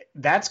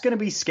 That's going to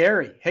be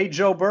scary. Hey,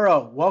 Joe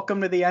Burrow,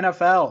 welcome to the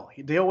NFL.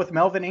 You deal with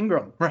Melvin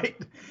Ingram, right?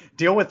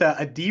 Deal with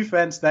a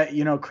defense that,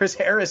 Chris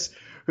Harris,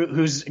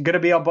 who's going to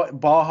be a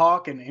ball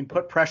hawk and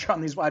put pressure on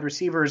these wide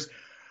receivers.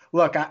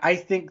 Look, I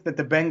think that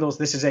the Bengals,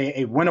 this is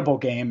a winnable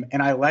game,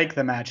 and I like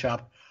the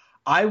matchup.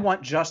 I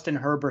want Justin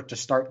Herbert to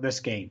start this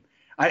game.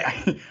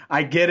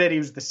 I get it. He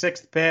was the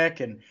 6th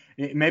pick, and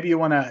maybe you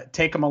want to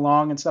take him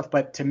along and stuff.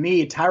 But to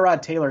me,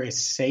 Tyrod Taylor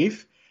is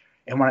safe.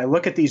 And when I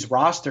look at these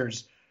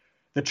rosters,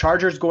 the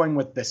Chargers going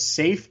with the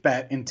safe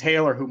bet in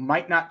Taylor, who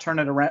might not turn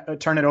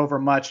it over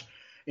much,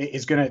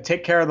 is going to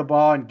take care of the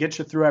ball and get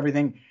you through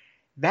everything.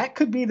 That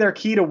could be their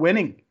key to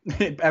winning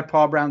at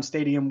Paul Brown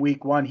Stadium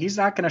week 1. He's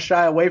not going to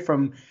shy away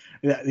from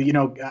a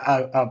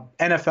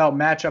NFL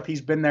matchup.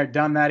 He's been there,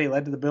 done that. He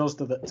led to the Bills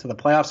to the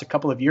playoffs a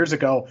couple of years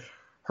ago.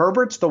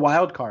 Herbert's the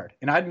wild card,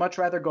 and I'd much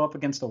rather go up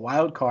against the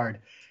wild card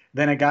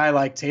than a guy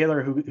like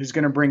Taylor who's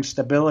going to bring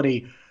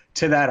stability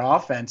to that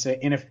offense.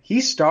 And if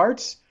he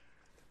starts,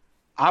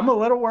 I'm a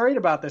little worried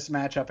about this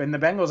matchup. And the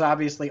Bengals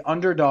obviously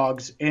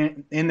underdogs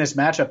in this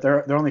matchup.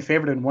 They're only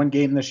favored in one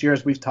game this year,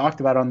 as we've talked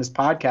about on this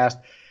podcast.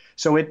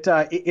 So it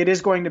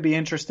is going to be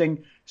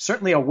interesting.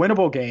 Certainly a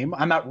winnable game.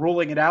 I'm not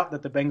ruling it out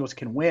that the Bengals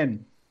can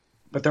win,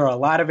 but there are a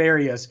lot of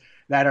areas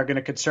that are going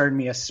to concern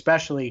me,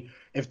 especially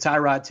if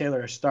Tyrod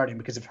Taylor is starting.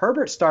 Because if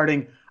Herbert's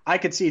starting, I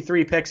could see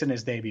 3 picks in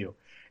his debut.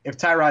 If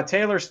Tyrod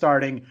Taylor's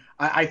starting,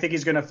 I think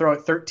he's going to throw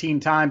it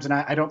 13 times, and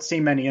I don't see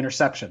many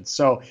interceptions.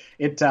 So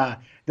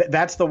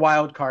that's the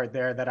wild card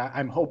there that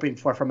I'm hoping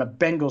for from a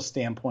Bengals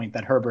standpoint,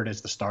 that Herbert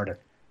is the starter.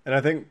 And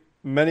I think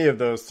many of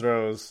those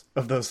throws,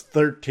 of those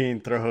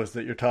 13 throws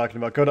that you're talking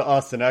about, go to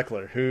Austin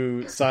Eckler,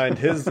 who signed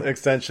his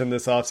extension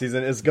this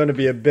offseason, is going to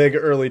be a big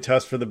early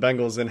test for the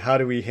Bengals in how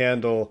do we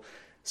handle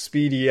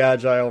speedy,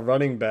 agile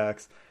running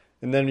backs.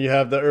 And then you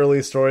have the early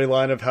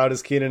storyline of how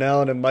does Keenan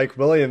Allen and Mike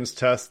Williams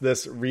test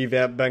this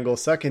revamped Bengals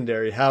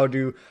secondary? How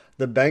do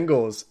the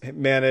Bengals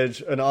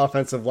manage an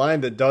offensive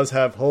line that does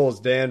have holes?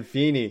 Dan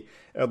Feeney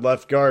at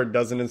left guard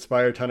doesn't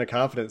inspire a ton of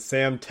confidence.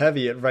 Sam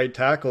Tevy at right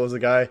tackle is a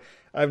guy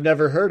I've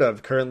never heard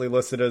of, currently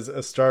listed as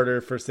a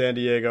starter for San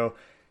Diego.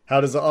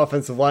 How does the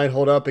offensive line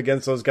hold up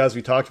against those guys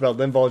we talked about,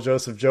 Linval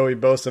Joseph, Joey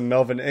Bosa,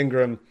 Melvin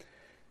Ingram?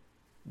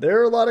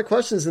 There are a lot of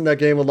questions in that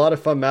game, a lot of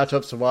fun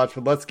matchups to watch,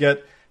 but let's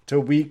get to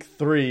week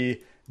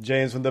 3,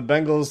 James, when the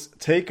Bengals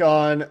take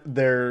on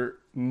their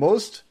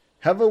most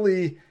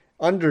heavily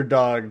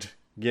underdogged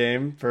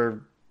game,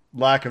 for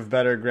lack of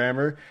better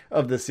grammar,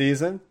 of the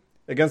season.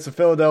 Against the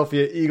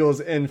Philadelphia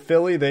Eagles in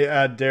Philly, they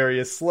add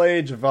Darius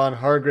Slay, Javon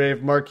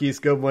Hargrave, Marquise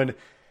Goodwin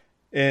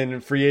in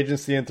free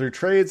agency and through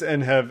trades,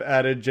 and have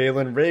added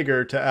Jalen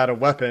Reagor to add a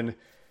weapon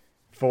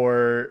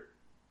for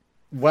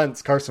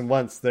Carson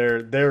Wentz,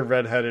 their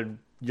redheaded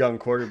young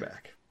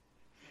quarterback.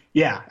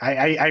 Yeah,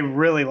 I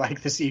really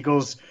like this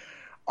Eagles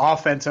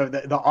offensive,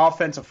 the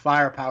offensive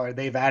firepower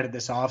they've added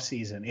this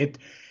offseason.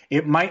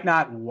 It might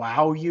not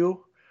wow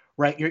you,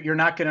 right? You're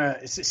not going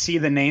to see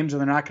the names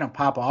and they're not going to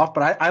pop off,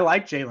 but I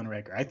like Jalen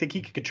Reagor. I think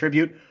he could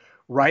contribute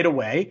right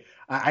away.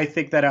 I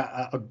think that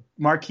a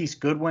Marquise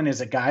Goodwin is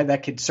a guy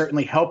that could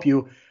certainly help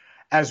you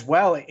as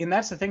well. And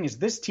that's the thing, is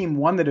this team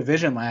won the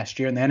division last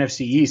year in the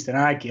NFC East, and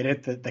I get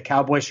it. The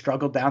Cowboys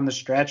struggled down the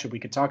stretch, and we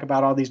could talk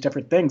about all these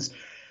different things.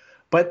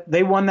 but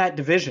they won that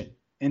division.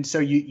 And so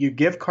you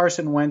give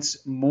Carson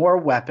Wentz more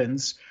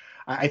weapons.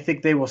 I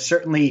think they will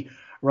certainly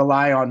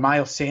rely on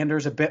Miles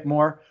Sanders a bit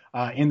more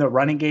in the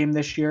running game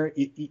this year.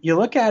 You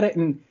look at it,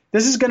 and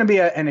this is going to be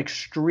an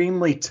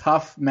extremely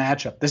tough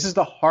matchup. This is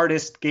the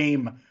hardest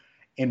game,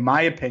 in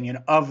my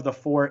opinion, of the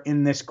 4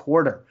 in this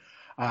quarter.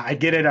 I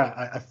get it,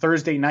 a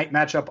Thursday night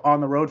matchup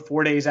on the road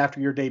 4 days after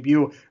your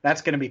debut.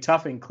 That's going to be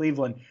tough in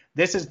Cleveland.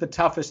 This is the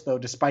toughest, though,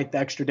 despite the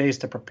extra days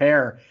to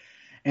prepare.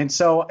 And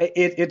so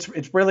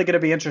it's really going to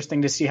be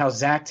interesting to see how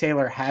Zach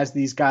Taylor has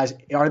these guys.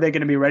 Are they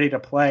going to be ready to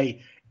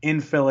play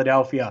in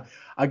Philadelphia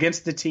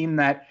against the team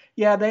that,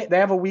 yeah, they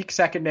have a weak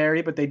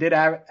secondary, but they did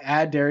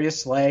add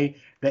Darius Slay,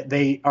 that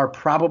they are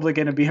probably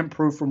going to be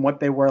improved from what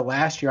they were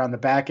last year on the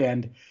back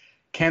end.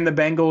 Can the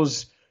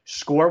Bengals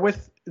score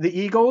with the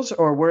Eagles,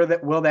 or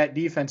will that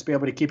defense be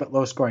able to keep it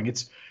low scoring?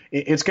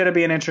 It's going to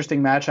be an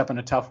interesting matchup and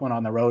a tough one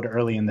on the road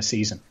early in the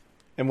season.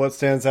 And what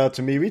stands out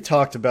to me, we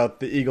talked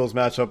about the Eagles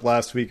matchup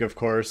last week, of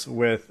course,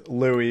 with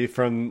Louie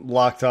from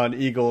Locked On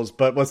Eagles.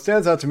 But what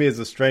stands out to me is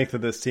the strength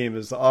of this team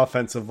is the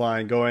offensive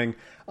line going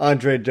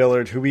Andre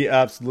Dillard, who we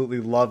absolutely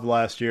loved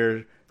last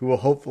year, who will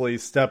hopefully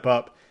step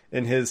up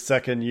in his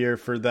second year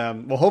for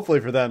them. Well, hopefully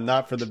for them,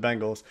 not for the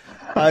Bengals.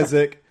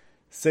 Isaac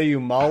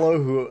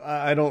Seumalo, who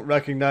I don't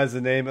recognize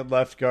the name at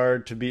left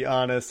guard, to be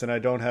honest, and I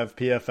don't have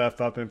PFF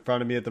up in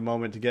front of me at the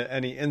moment to get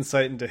any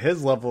insight into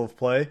his level of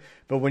play.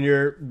 But when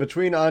you're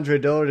between Andre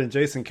Dillard and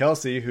Jason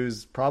Kelce,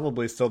 who's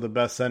probably still the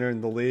best center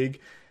in the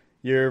league,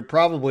 you're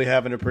probably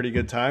having a pretty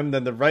good time.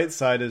 Then the right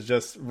side is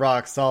just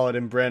rock solid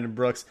in Brandon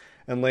Brooks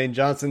and Lane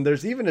Johnson.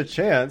 There's even a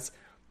chance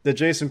that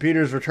Jason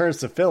Peters returns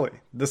to Philly.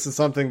 This is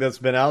something that's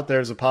been out there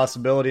as a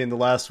possibility in the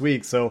last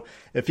week. So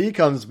if he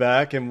comes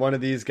back and one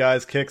of these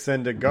guys kicks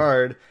into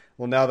guard,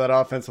 well, now that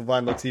offensive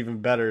line looks even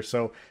better.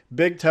 So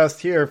big test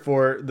here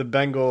for the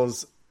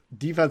Bengals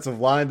defensive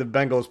line, the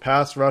Bengals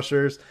pass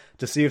rushers,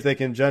 to see if they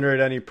can generate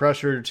any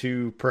pressure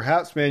to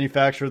perhaps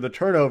manufacture the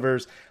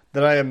turnovers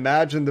that I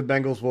imagine the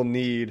Bengals will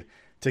need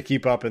to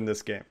keep up in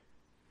this game.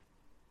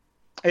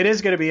 It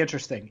is going to be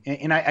interesting.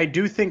 And I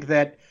do think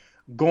that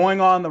going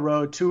on the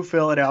road to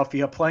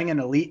Philadelphia, playing an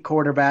elite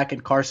quarterback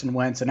in Carson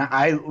Wentz, and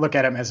I look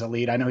at him as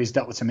elite. I know he's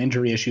dealt with some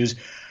injury issues.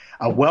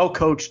 A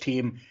well-coached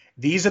team.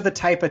 These are the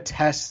type of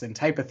tests and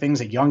type of things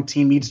a young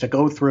team needs to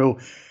go through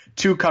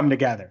to come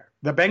together.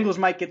 The Bengals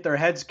might get their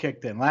heads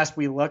kicked in. Last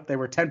we looked, they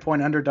were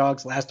 10-point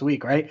underdogs last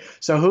week, right?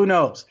 So who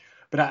knows?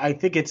 But I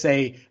think it's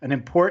an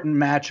important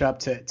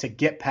matchup to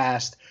get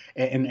past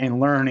and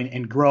learn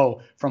and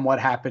grow from what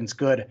happens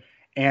good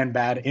and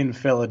bad in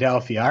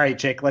Philadelphia. All right,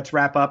 Jake, let's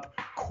wrap up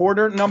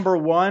quarter number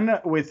 1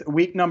 with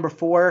week number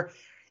 4.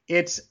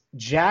 It's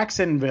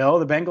Jacksonville,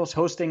 the Bengals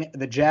hosting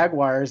the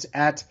Jaguars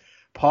at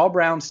Paul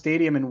Brown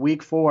Stadium in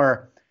week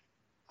 4.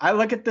 I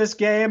look at this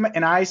game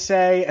and I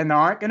say, and there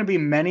aren't going to be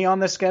many on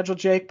the schedule,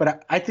 Jake,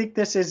 but I think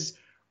this is,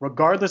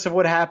 regardless of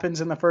what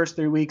happens in the first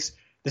 3 weeks,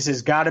 this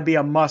has got to be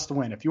a must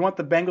win. If you want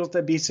the Bengals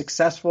to be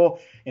successful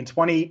in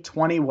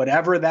 2020,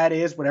 whatever that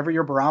is, whatever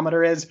your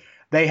barometer is,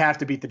 they have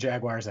to beat the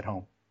Jaguars at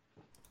home.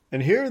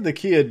 And here are the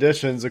key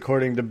additions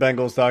according to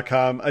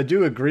Bengals.com. I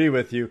do agree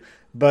with you,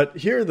 but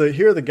here are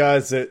the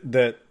guys that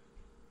the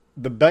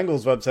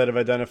Bengals website have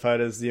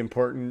identified as the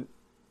important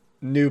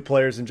new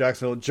players in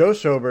Jacksonville. Joe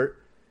Schobert,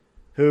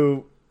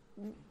 who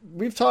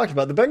we've talked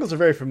about. The Bengals are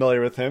very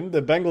familiar with him.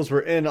 The Bengals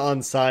were in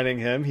on signing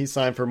him. He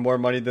signed for more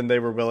money than they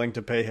were willing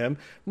to pay him.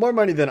 More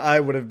money than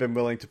I would have been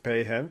willing to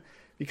pay him,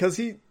 because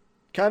he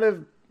kind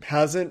of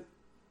hasn't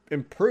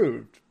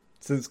improved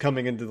since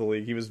coming into the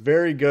league. He was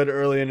very good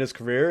early in his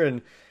career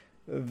and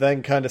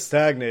then kind of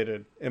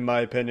stagnated, in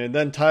my opinion.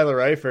 Then Tyler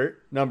Eifert,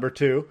 number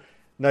 2.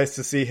 Nice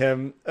to see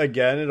him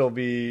again. It'll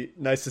be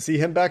nice to see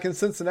him back in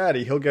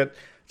Cincinnati. He'll get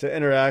to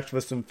interact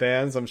with some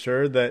fans, I'm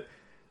sure, that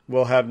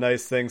will have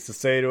nice things to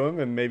say to him,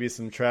 and maybe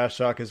some trash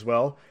talk as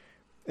well.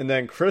 And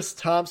then Chris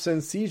Thompson,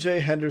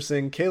 CJ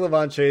Henderson,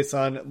 Kayvon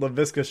Chason,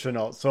 Laviska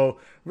Shenault. So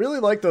really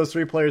like those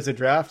 3 players they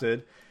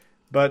drafted,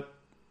 but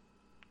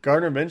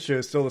Gardner Minshew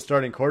is still the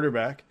starting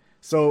quarterback.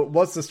 So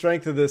what's the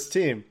strength of this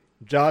team?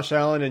 Josh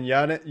Allen and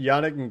Yannick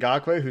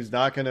Ngakoue, who's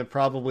not going to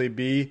probably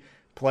be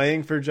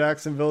playing for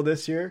Jacksonville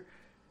this year.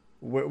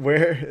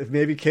 Where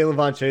maybe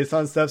Kayvon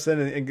Chason steps in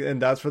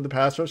and that's where the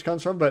pass rush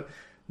comes from. But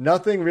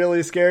nothing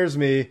really scares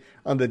me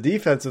on the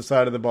defensive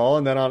side of the ball.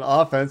 And then on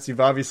offense,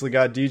 you've obviously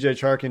got DJ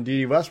Chark and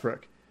D.D.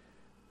 Westbrook.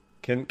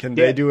 Can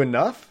they do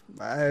enough?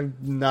 I'm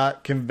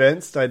not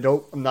convinced.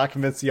 I'm not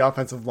convinced the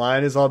offensive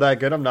line is all that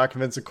good. I'm not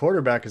convinced the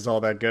quarterback is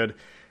all that good.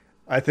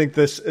 I think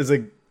this is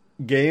a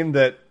game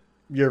that,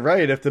 you're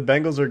right, if the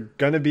Bengals are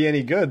going to be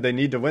any good, they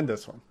need to win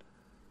this one.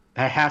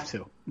 They have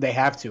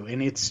to.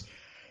 And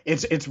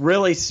it's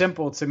really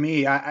simple to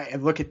me. I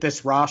look at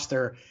this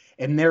roster,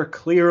 and they're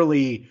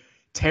clearly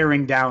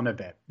tearing down a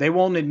bit. They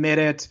won't admit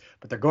it,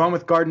 but they're going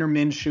with Gardner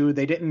Minshew.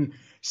 They didn't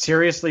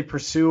seriously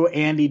pursue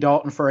Andy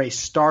Dalton for a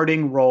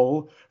starting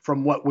role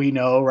from what we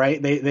know,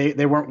 right?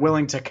 They weren't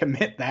willing to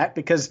commit that,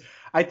 because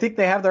I think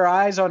they have their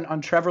eyes on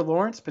Trevor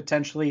Lawrence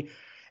potentially.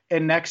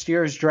 in next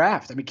year's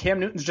draft. I mean, Cam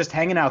Newton's just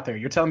hanging out there.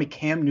 You're telling me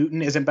Cam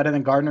Newton isn't better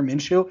than Gardner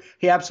Minshew?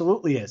 He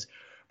absolutely is.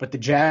 But the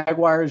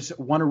Jaguars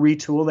want to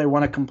retool. They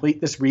want to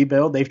complete this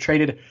rebuild. They've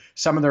traded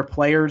some of their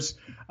players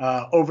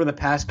over the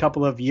past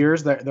couple of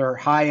years. They're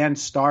high-end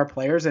star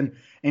players, and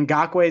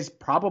Ngakoue is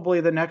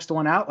probably the next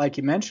one out, like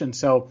you mentioned.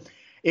 So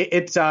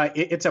it's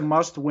a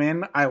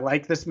must-win. I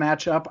like this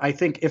matchup. I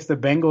think if the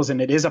Bengals,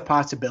 and it is a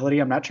possibility,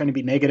 I'm not trying to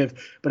be negative,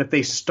 but if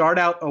they start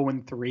out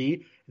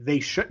 0-3, they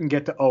shouldn't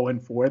get to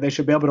 0-4. They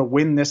should be able to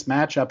win this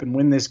matchup and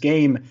win this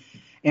game.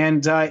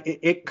 And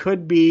it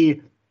could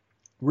be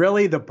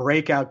really the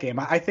breakout game.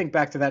 I think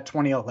back to that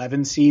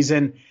 2011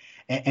 season,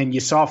 and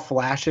you saw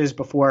flashes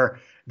before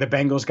the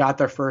Bengals got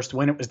their first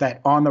win. It was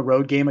that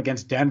on-the-road game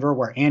against Denver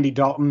where Andy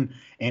Dalton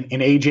and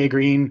A.J.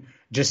 Green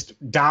just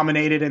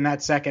dominated in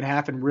that second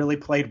half and really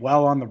played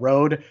well on the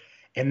road.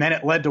 And then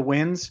it led to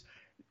wins.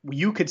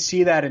 You could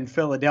see that in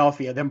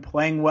Philadelphia, them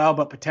playing well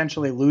but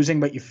potentially losing,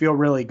 but you feel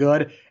really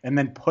good, and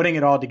then putting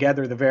it all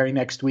together the very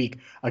next week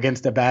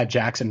against a bad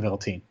Jacksonville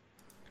team.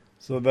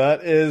 So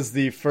that is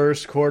the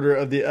first quarter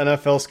of the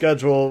NFL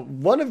schedule.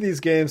 One of these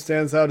games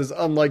stands out as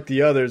unlike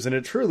the others, and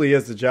it truly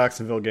is the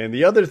Jacksonville game.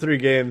 The other three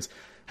games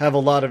have a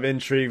lot of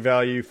intrigue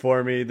value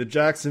for me. The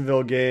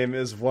Jacksonville game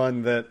is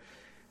one that,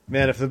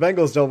 man, if the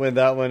Bengals don't win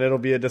that one, it'll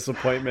be a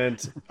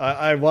disappointment.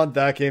 I want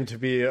that game to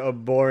be a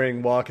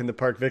boring walk in the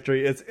park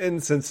victory. It's in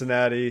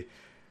Cincinnati.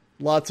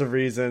 Lots of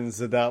reasons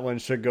that one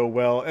should go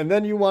well. And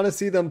then you want to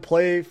see them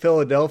play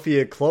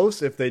Philadelphia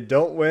close. If they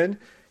don't win,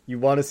 you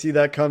want to see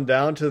that come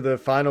down to the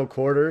final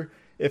quarter,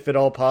 if at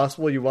all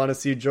possible. You want to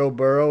see Joe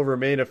Burrow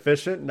remain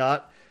efficient,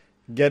 not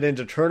get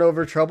into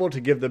turnover trouble, to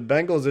give the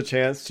Bengals a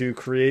chance to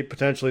create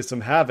potentially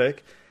some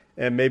havoc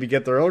and maybe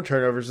get their own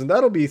turnovers. And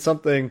that'll be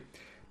something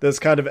that's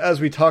kind of,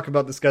 as we talk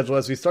about the schedule,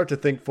 as we start to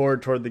think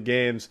forward toward the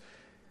games,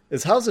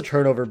 is how's the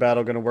turnover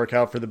battle going to work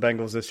out for the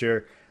Bengals this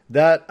year?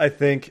 That, I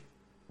think,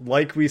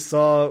 like we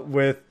saw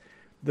with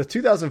the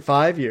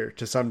 2005 year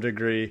to some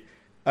degree,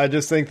 I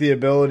just think the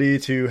ability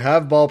to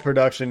have ball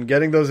production,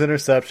 getting those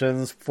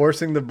interceptions,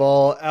 forcing the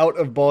ball out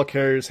of ball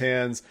carriers'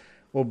 hands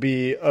will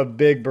be a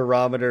big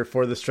barometer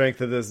for the strength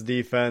of this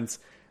defense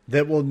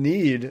that will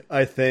need,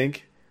 I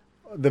think,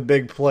 the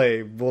big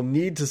play. We'll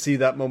need to see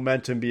that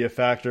momentum be a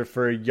factor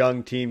for a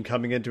young team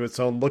coming into its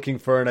own, looking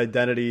for an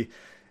identity.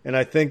 And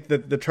I think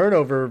that the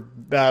turnover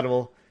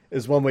battle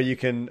is one way you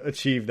can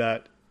achieve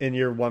that in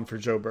year one for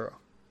Joe Burrow.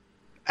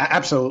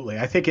 Absolutely.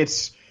 I think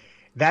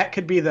that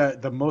could be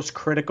the most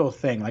critical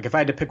thing. Like if I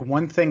had to pick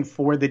one thing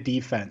for the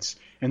defense,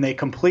 and they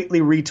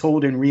completely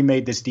retooled and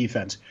remade this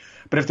defense,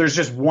 but if there's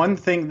just one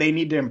thing they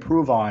need to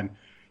improve on,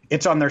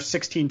 it's on their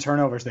 16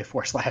 turnovers they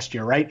forced last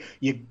year, right?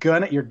 You're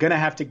gonna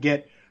have to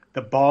get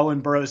the ball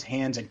in Burrow's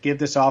hands and give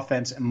this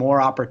offense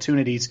more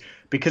opportunities,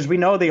 because we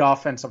know the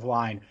offensive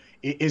line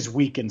is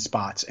weak in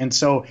spots. And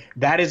so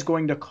that is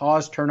going to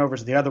cause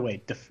turnovers the other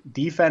way.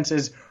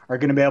 Defenses are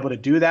going to be able to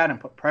do that and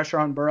put pressure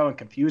on Burrow and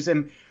confuse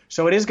him.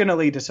 So it is going to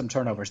lead to some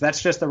turnovers.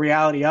 That's just the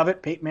reality of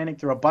it. Peyton Manning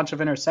threw a bunch of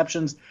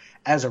interceptions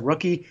as a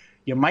rookie.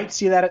 You might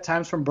see that at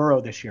times from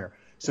Burrow this year.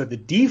 So the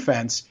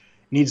defense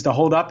needs to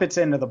hold up its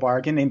end of the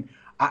bargain. And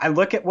I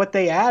look at what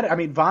they add. I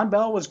mean, Von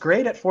Bell was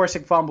great at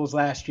forcing fumbles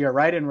last year,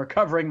 right, and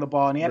recovering the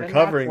ball. And he had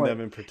recovering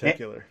them in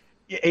particular.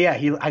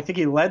 I think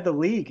he led the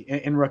league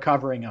in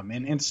recovering them.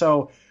 And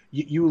so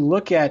you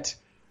look at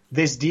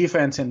this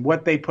defense and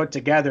what they put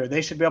together,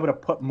 they should be able to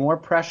put more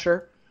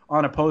pressure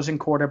on opposing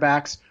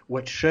quarterbacks,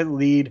 which should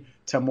lead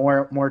to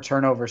more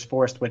turnovers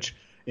forced, which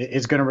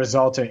is going to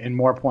result in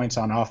more points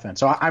on offense.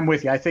 So I'm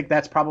with you. I think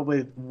that's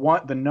probably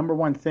the number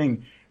one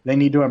thing they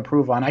need to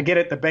improve on. I get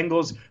it. The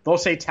Bengals, they'll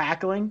say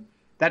tackling.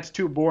 That's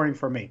too boring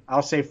for me.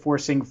 I'll say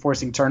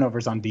forcing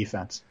turnovers on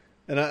defense.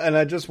 And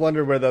I just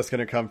wonder where that's going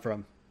to come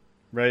from,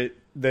 right?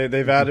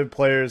 They've added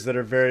players that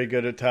are very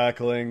good at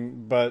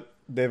tackling, but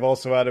they've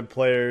also added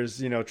players,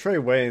 Trey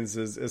Waynes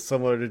is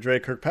similar to Dre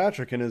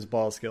Kirkpatrick in his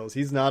ball skills.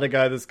 He's not a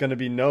guy that's going to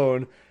be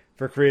known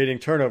for creating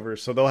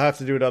turnovers, so they'll have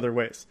to do it other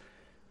ways.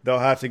 They'll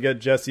have to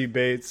get Jesse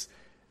Bates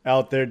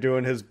out there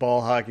doing his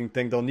ball hawking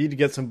thing. They'll need to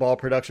get some ball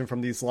production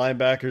from these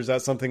linebackers.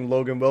 That's something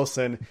Logan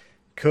Wilson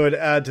could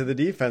add to the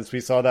defense. We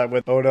saw that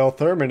with Odell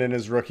Thurman in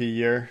his rookie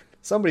year.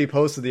 Somebody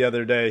posted the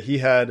other day, he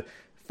had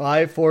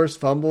 5 forced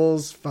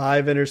fumbles,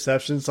 5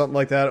 interceptions, something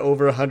like that,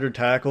 over 100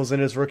 tackles in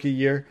his rookie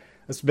year.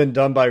 It's been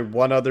done by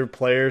one other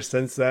player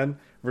since then,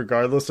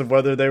 regardless of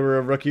whether they were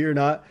a rookie or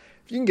not.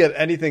 If you can get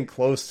anything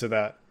close to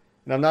that,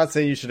 and I'm not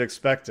saying you should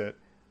expect it,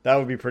 that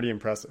would be pretty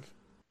impressive.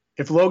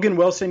 If Logan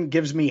Wilson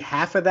gives me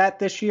half of that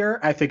this year,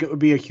 I think it would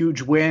be a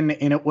huge win,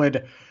 and it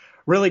would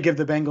really give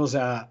the Bengals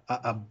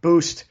a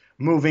boost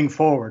moving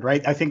forward,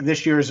 right? I think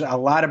this year's a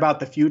lot about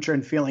the future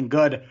and feeling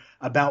good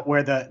about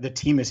where the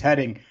team is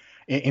heading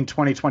in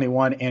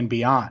 2021 and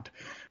beyond.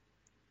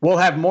 We'll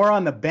have more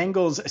on the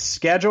Bengals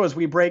schedule as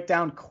we break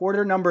down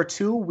quarter number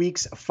 2,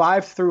 weeks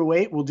 5 through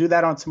 8. We'll do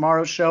that on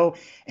tomorrow's show,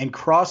 and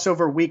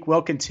crossover week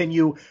will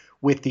continue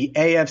with the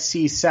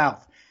AFC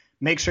South.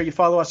 Make sure you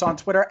follow us on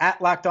Twitter at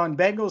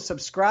LockedOnBengals.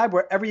 Subscribe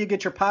wherever you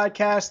get your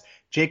podcast.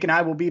 Jake and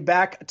I will be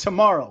back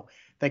tomorrow.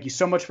 Thank you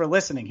so much for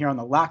listening here on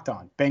the Locked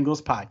On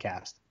Bengals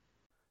podcast.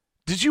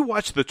 Did you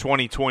watch the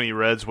 2020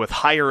 Reds with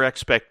higher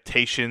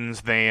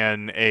expectations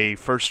than a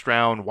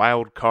first-round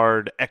wild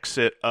card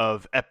exit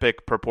of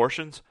epic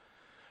proportions?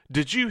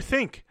 Did you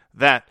think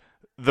that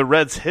the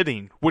Reds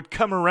hitting would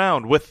come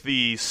around with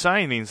the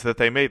signings that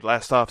they made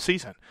last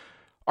offseason?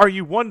 Are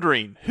you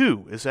wondering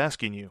who is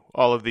asking you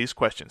all of these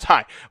questions?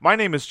 Hi, my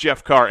name is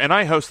Jeff Carr, and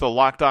I host the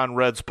Locked On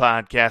Reds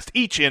podcast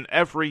each and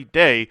every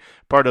day,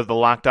 part of the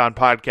Locked On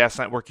Podcast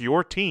Network,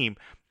 your team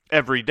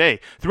every day.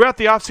 Throughout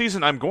the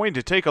offseason, I'm going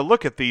to take a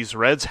look at these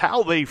Reds,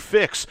 how they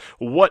fix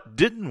what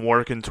didn't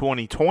work in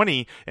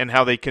 2020, and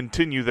how they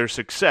continue their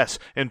success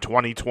in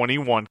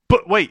 2021.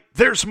 But wait,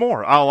 there's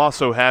more. I'll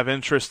also have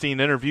interesting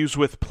interviews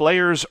with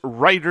players,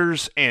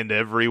 writers, and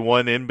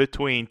everyone in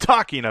between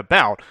talking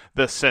about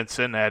the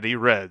Cincinnati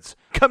Reds.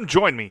 Come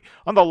join me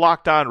on the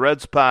Locked On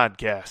Reds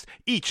podcast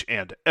each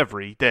and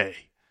every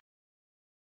day.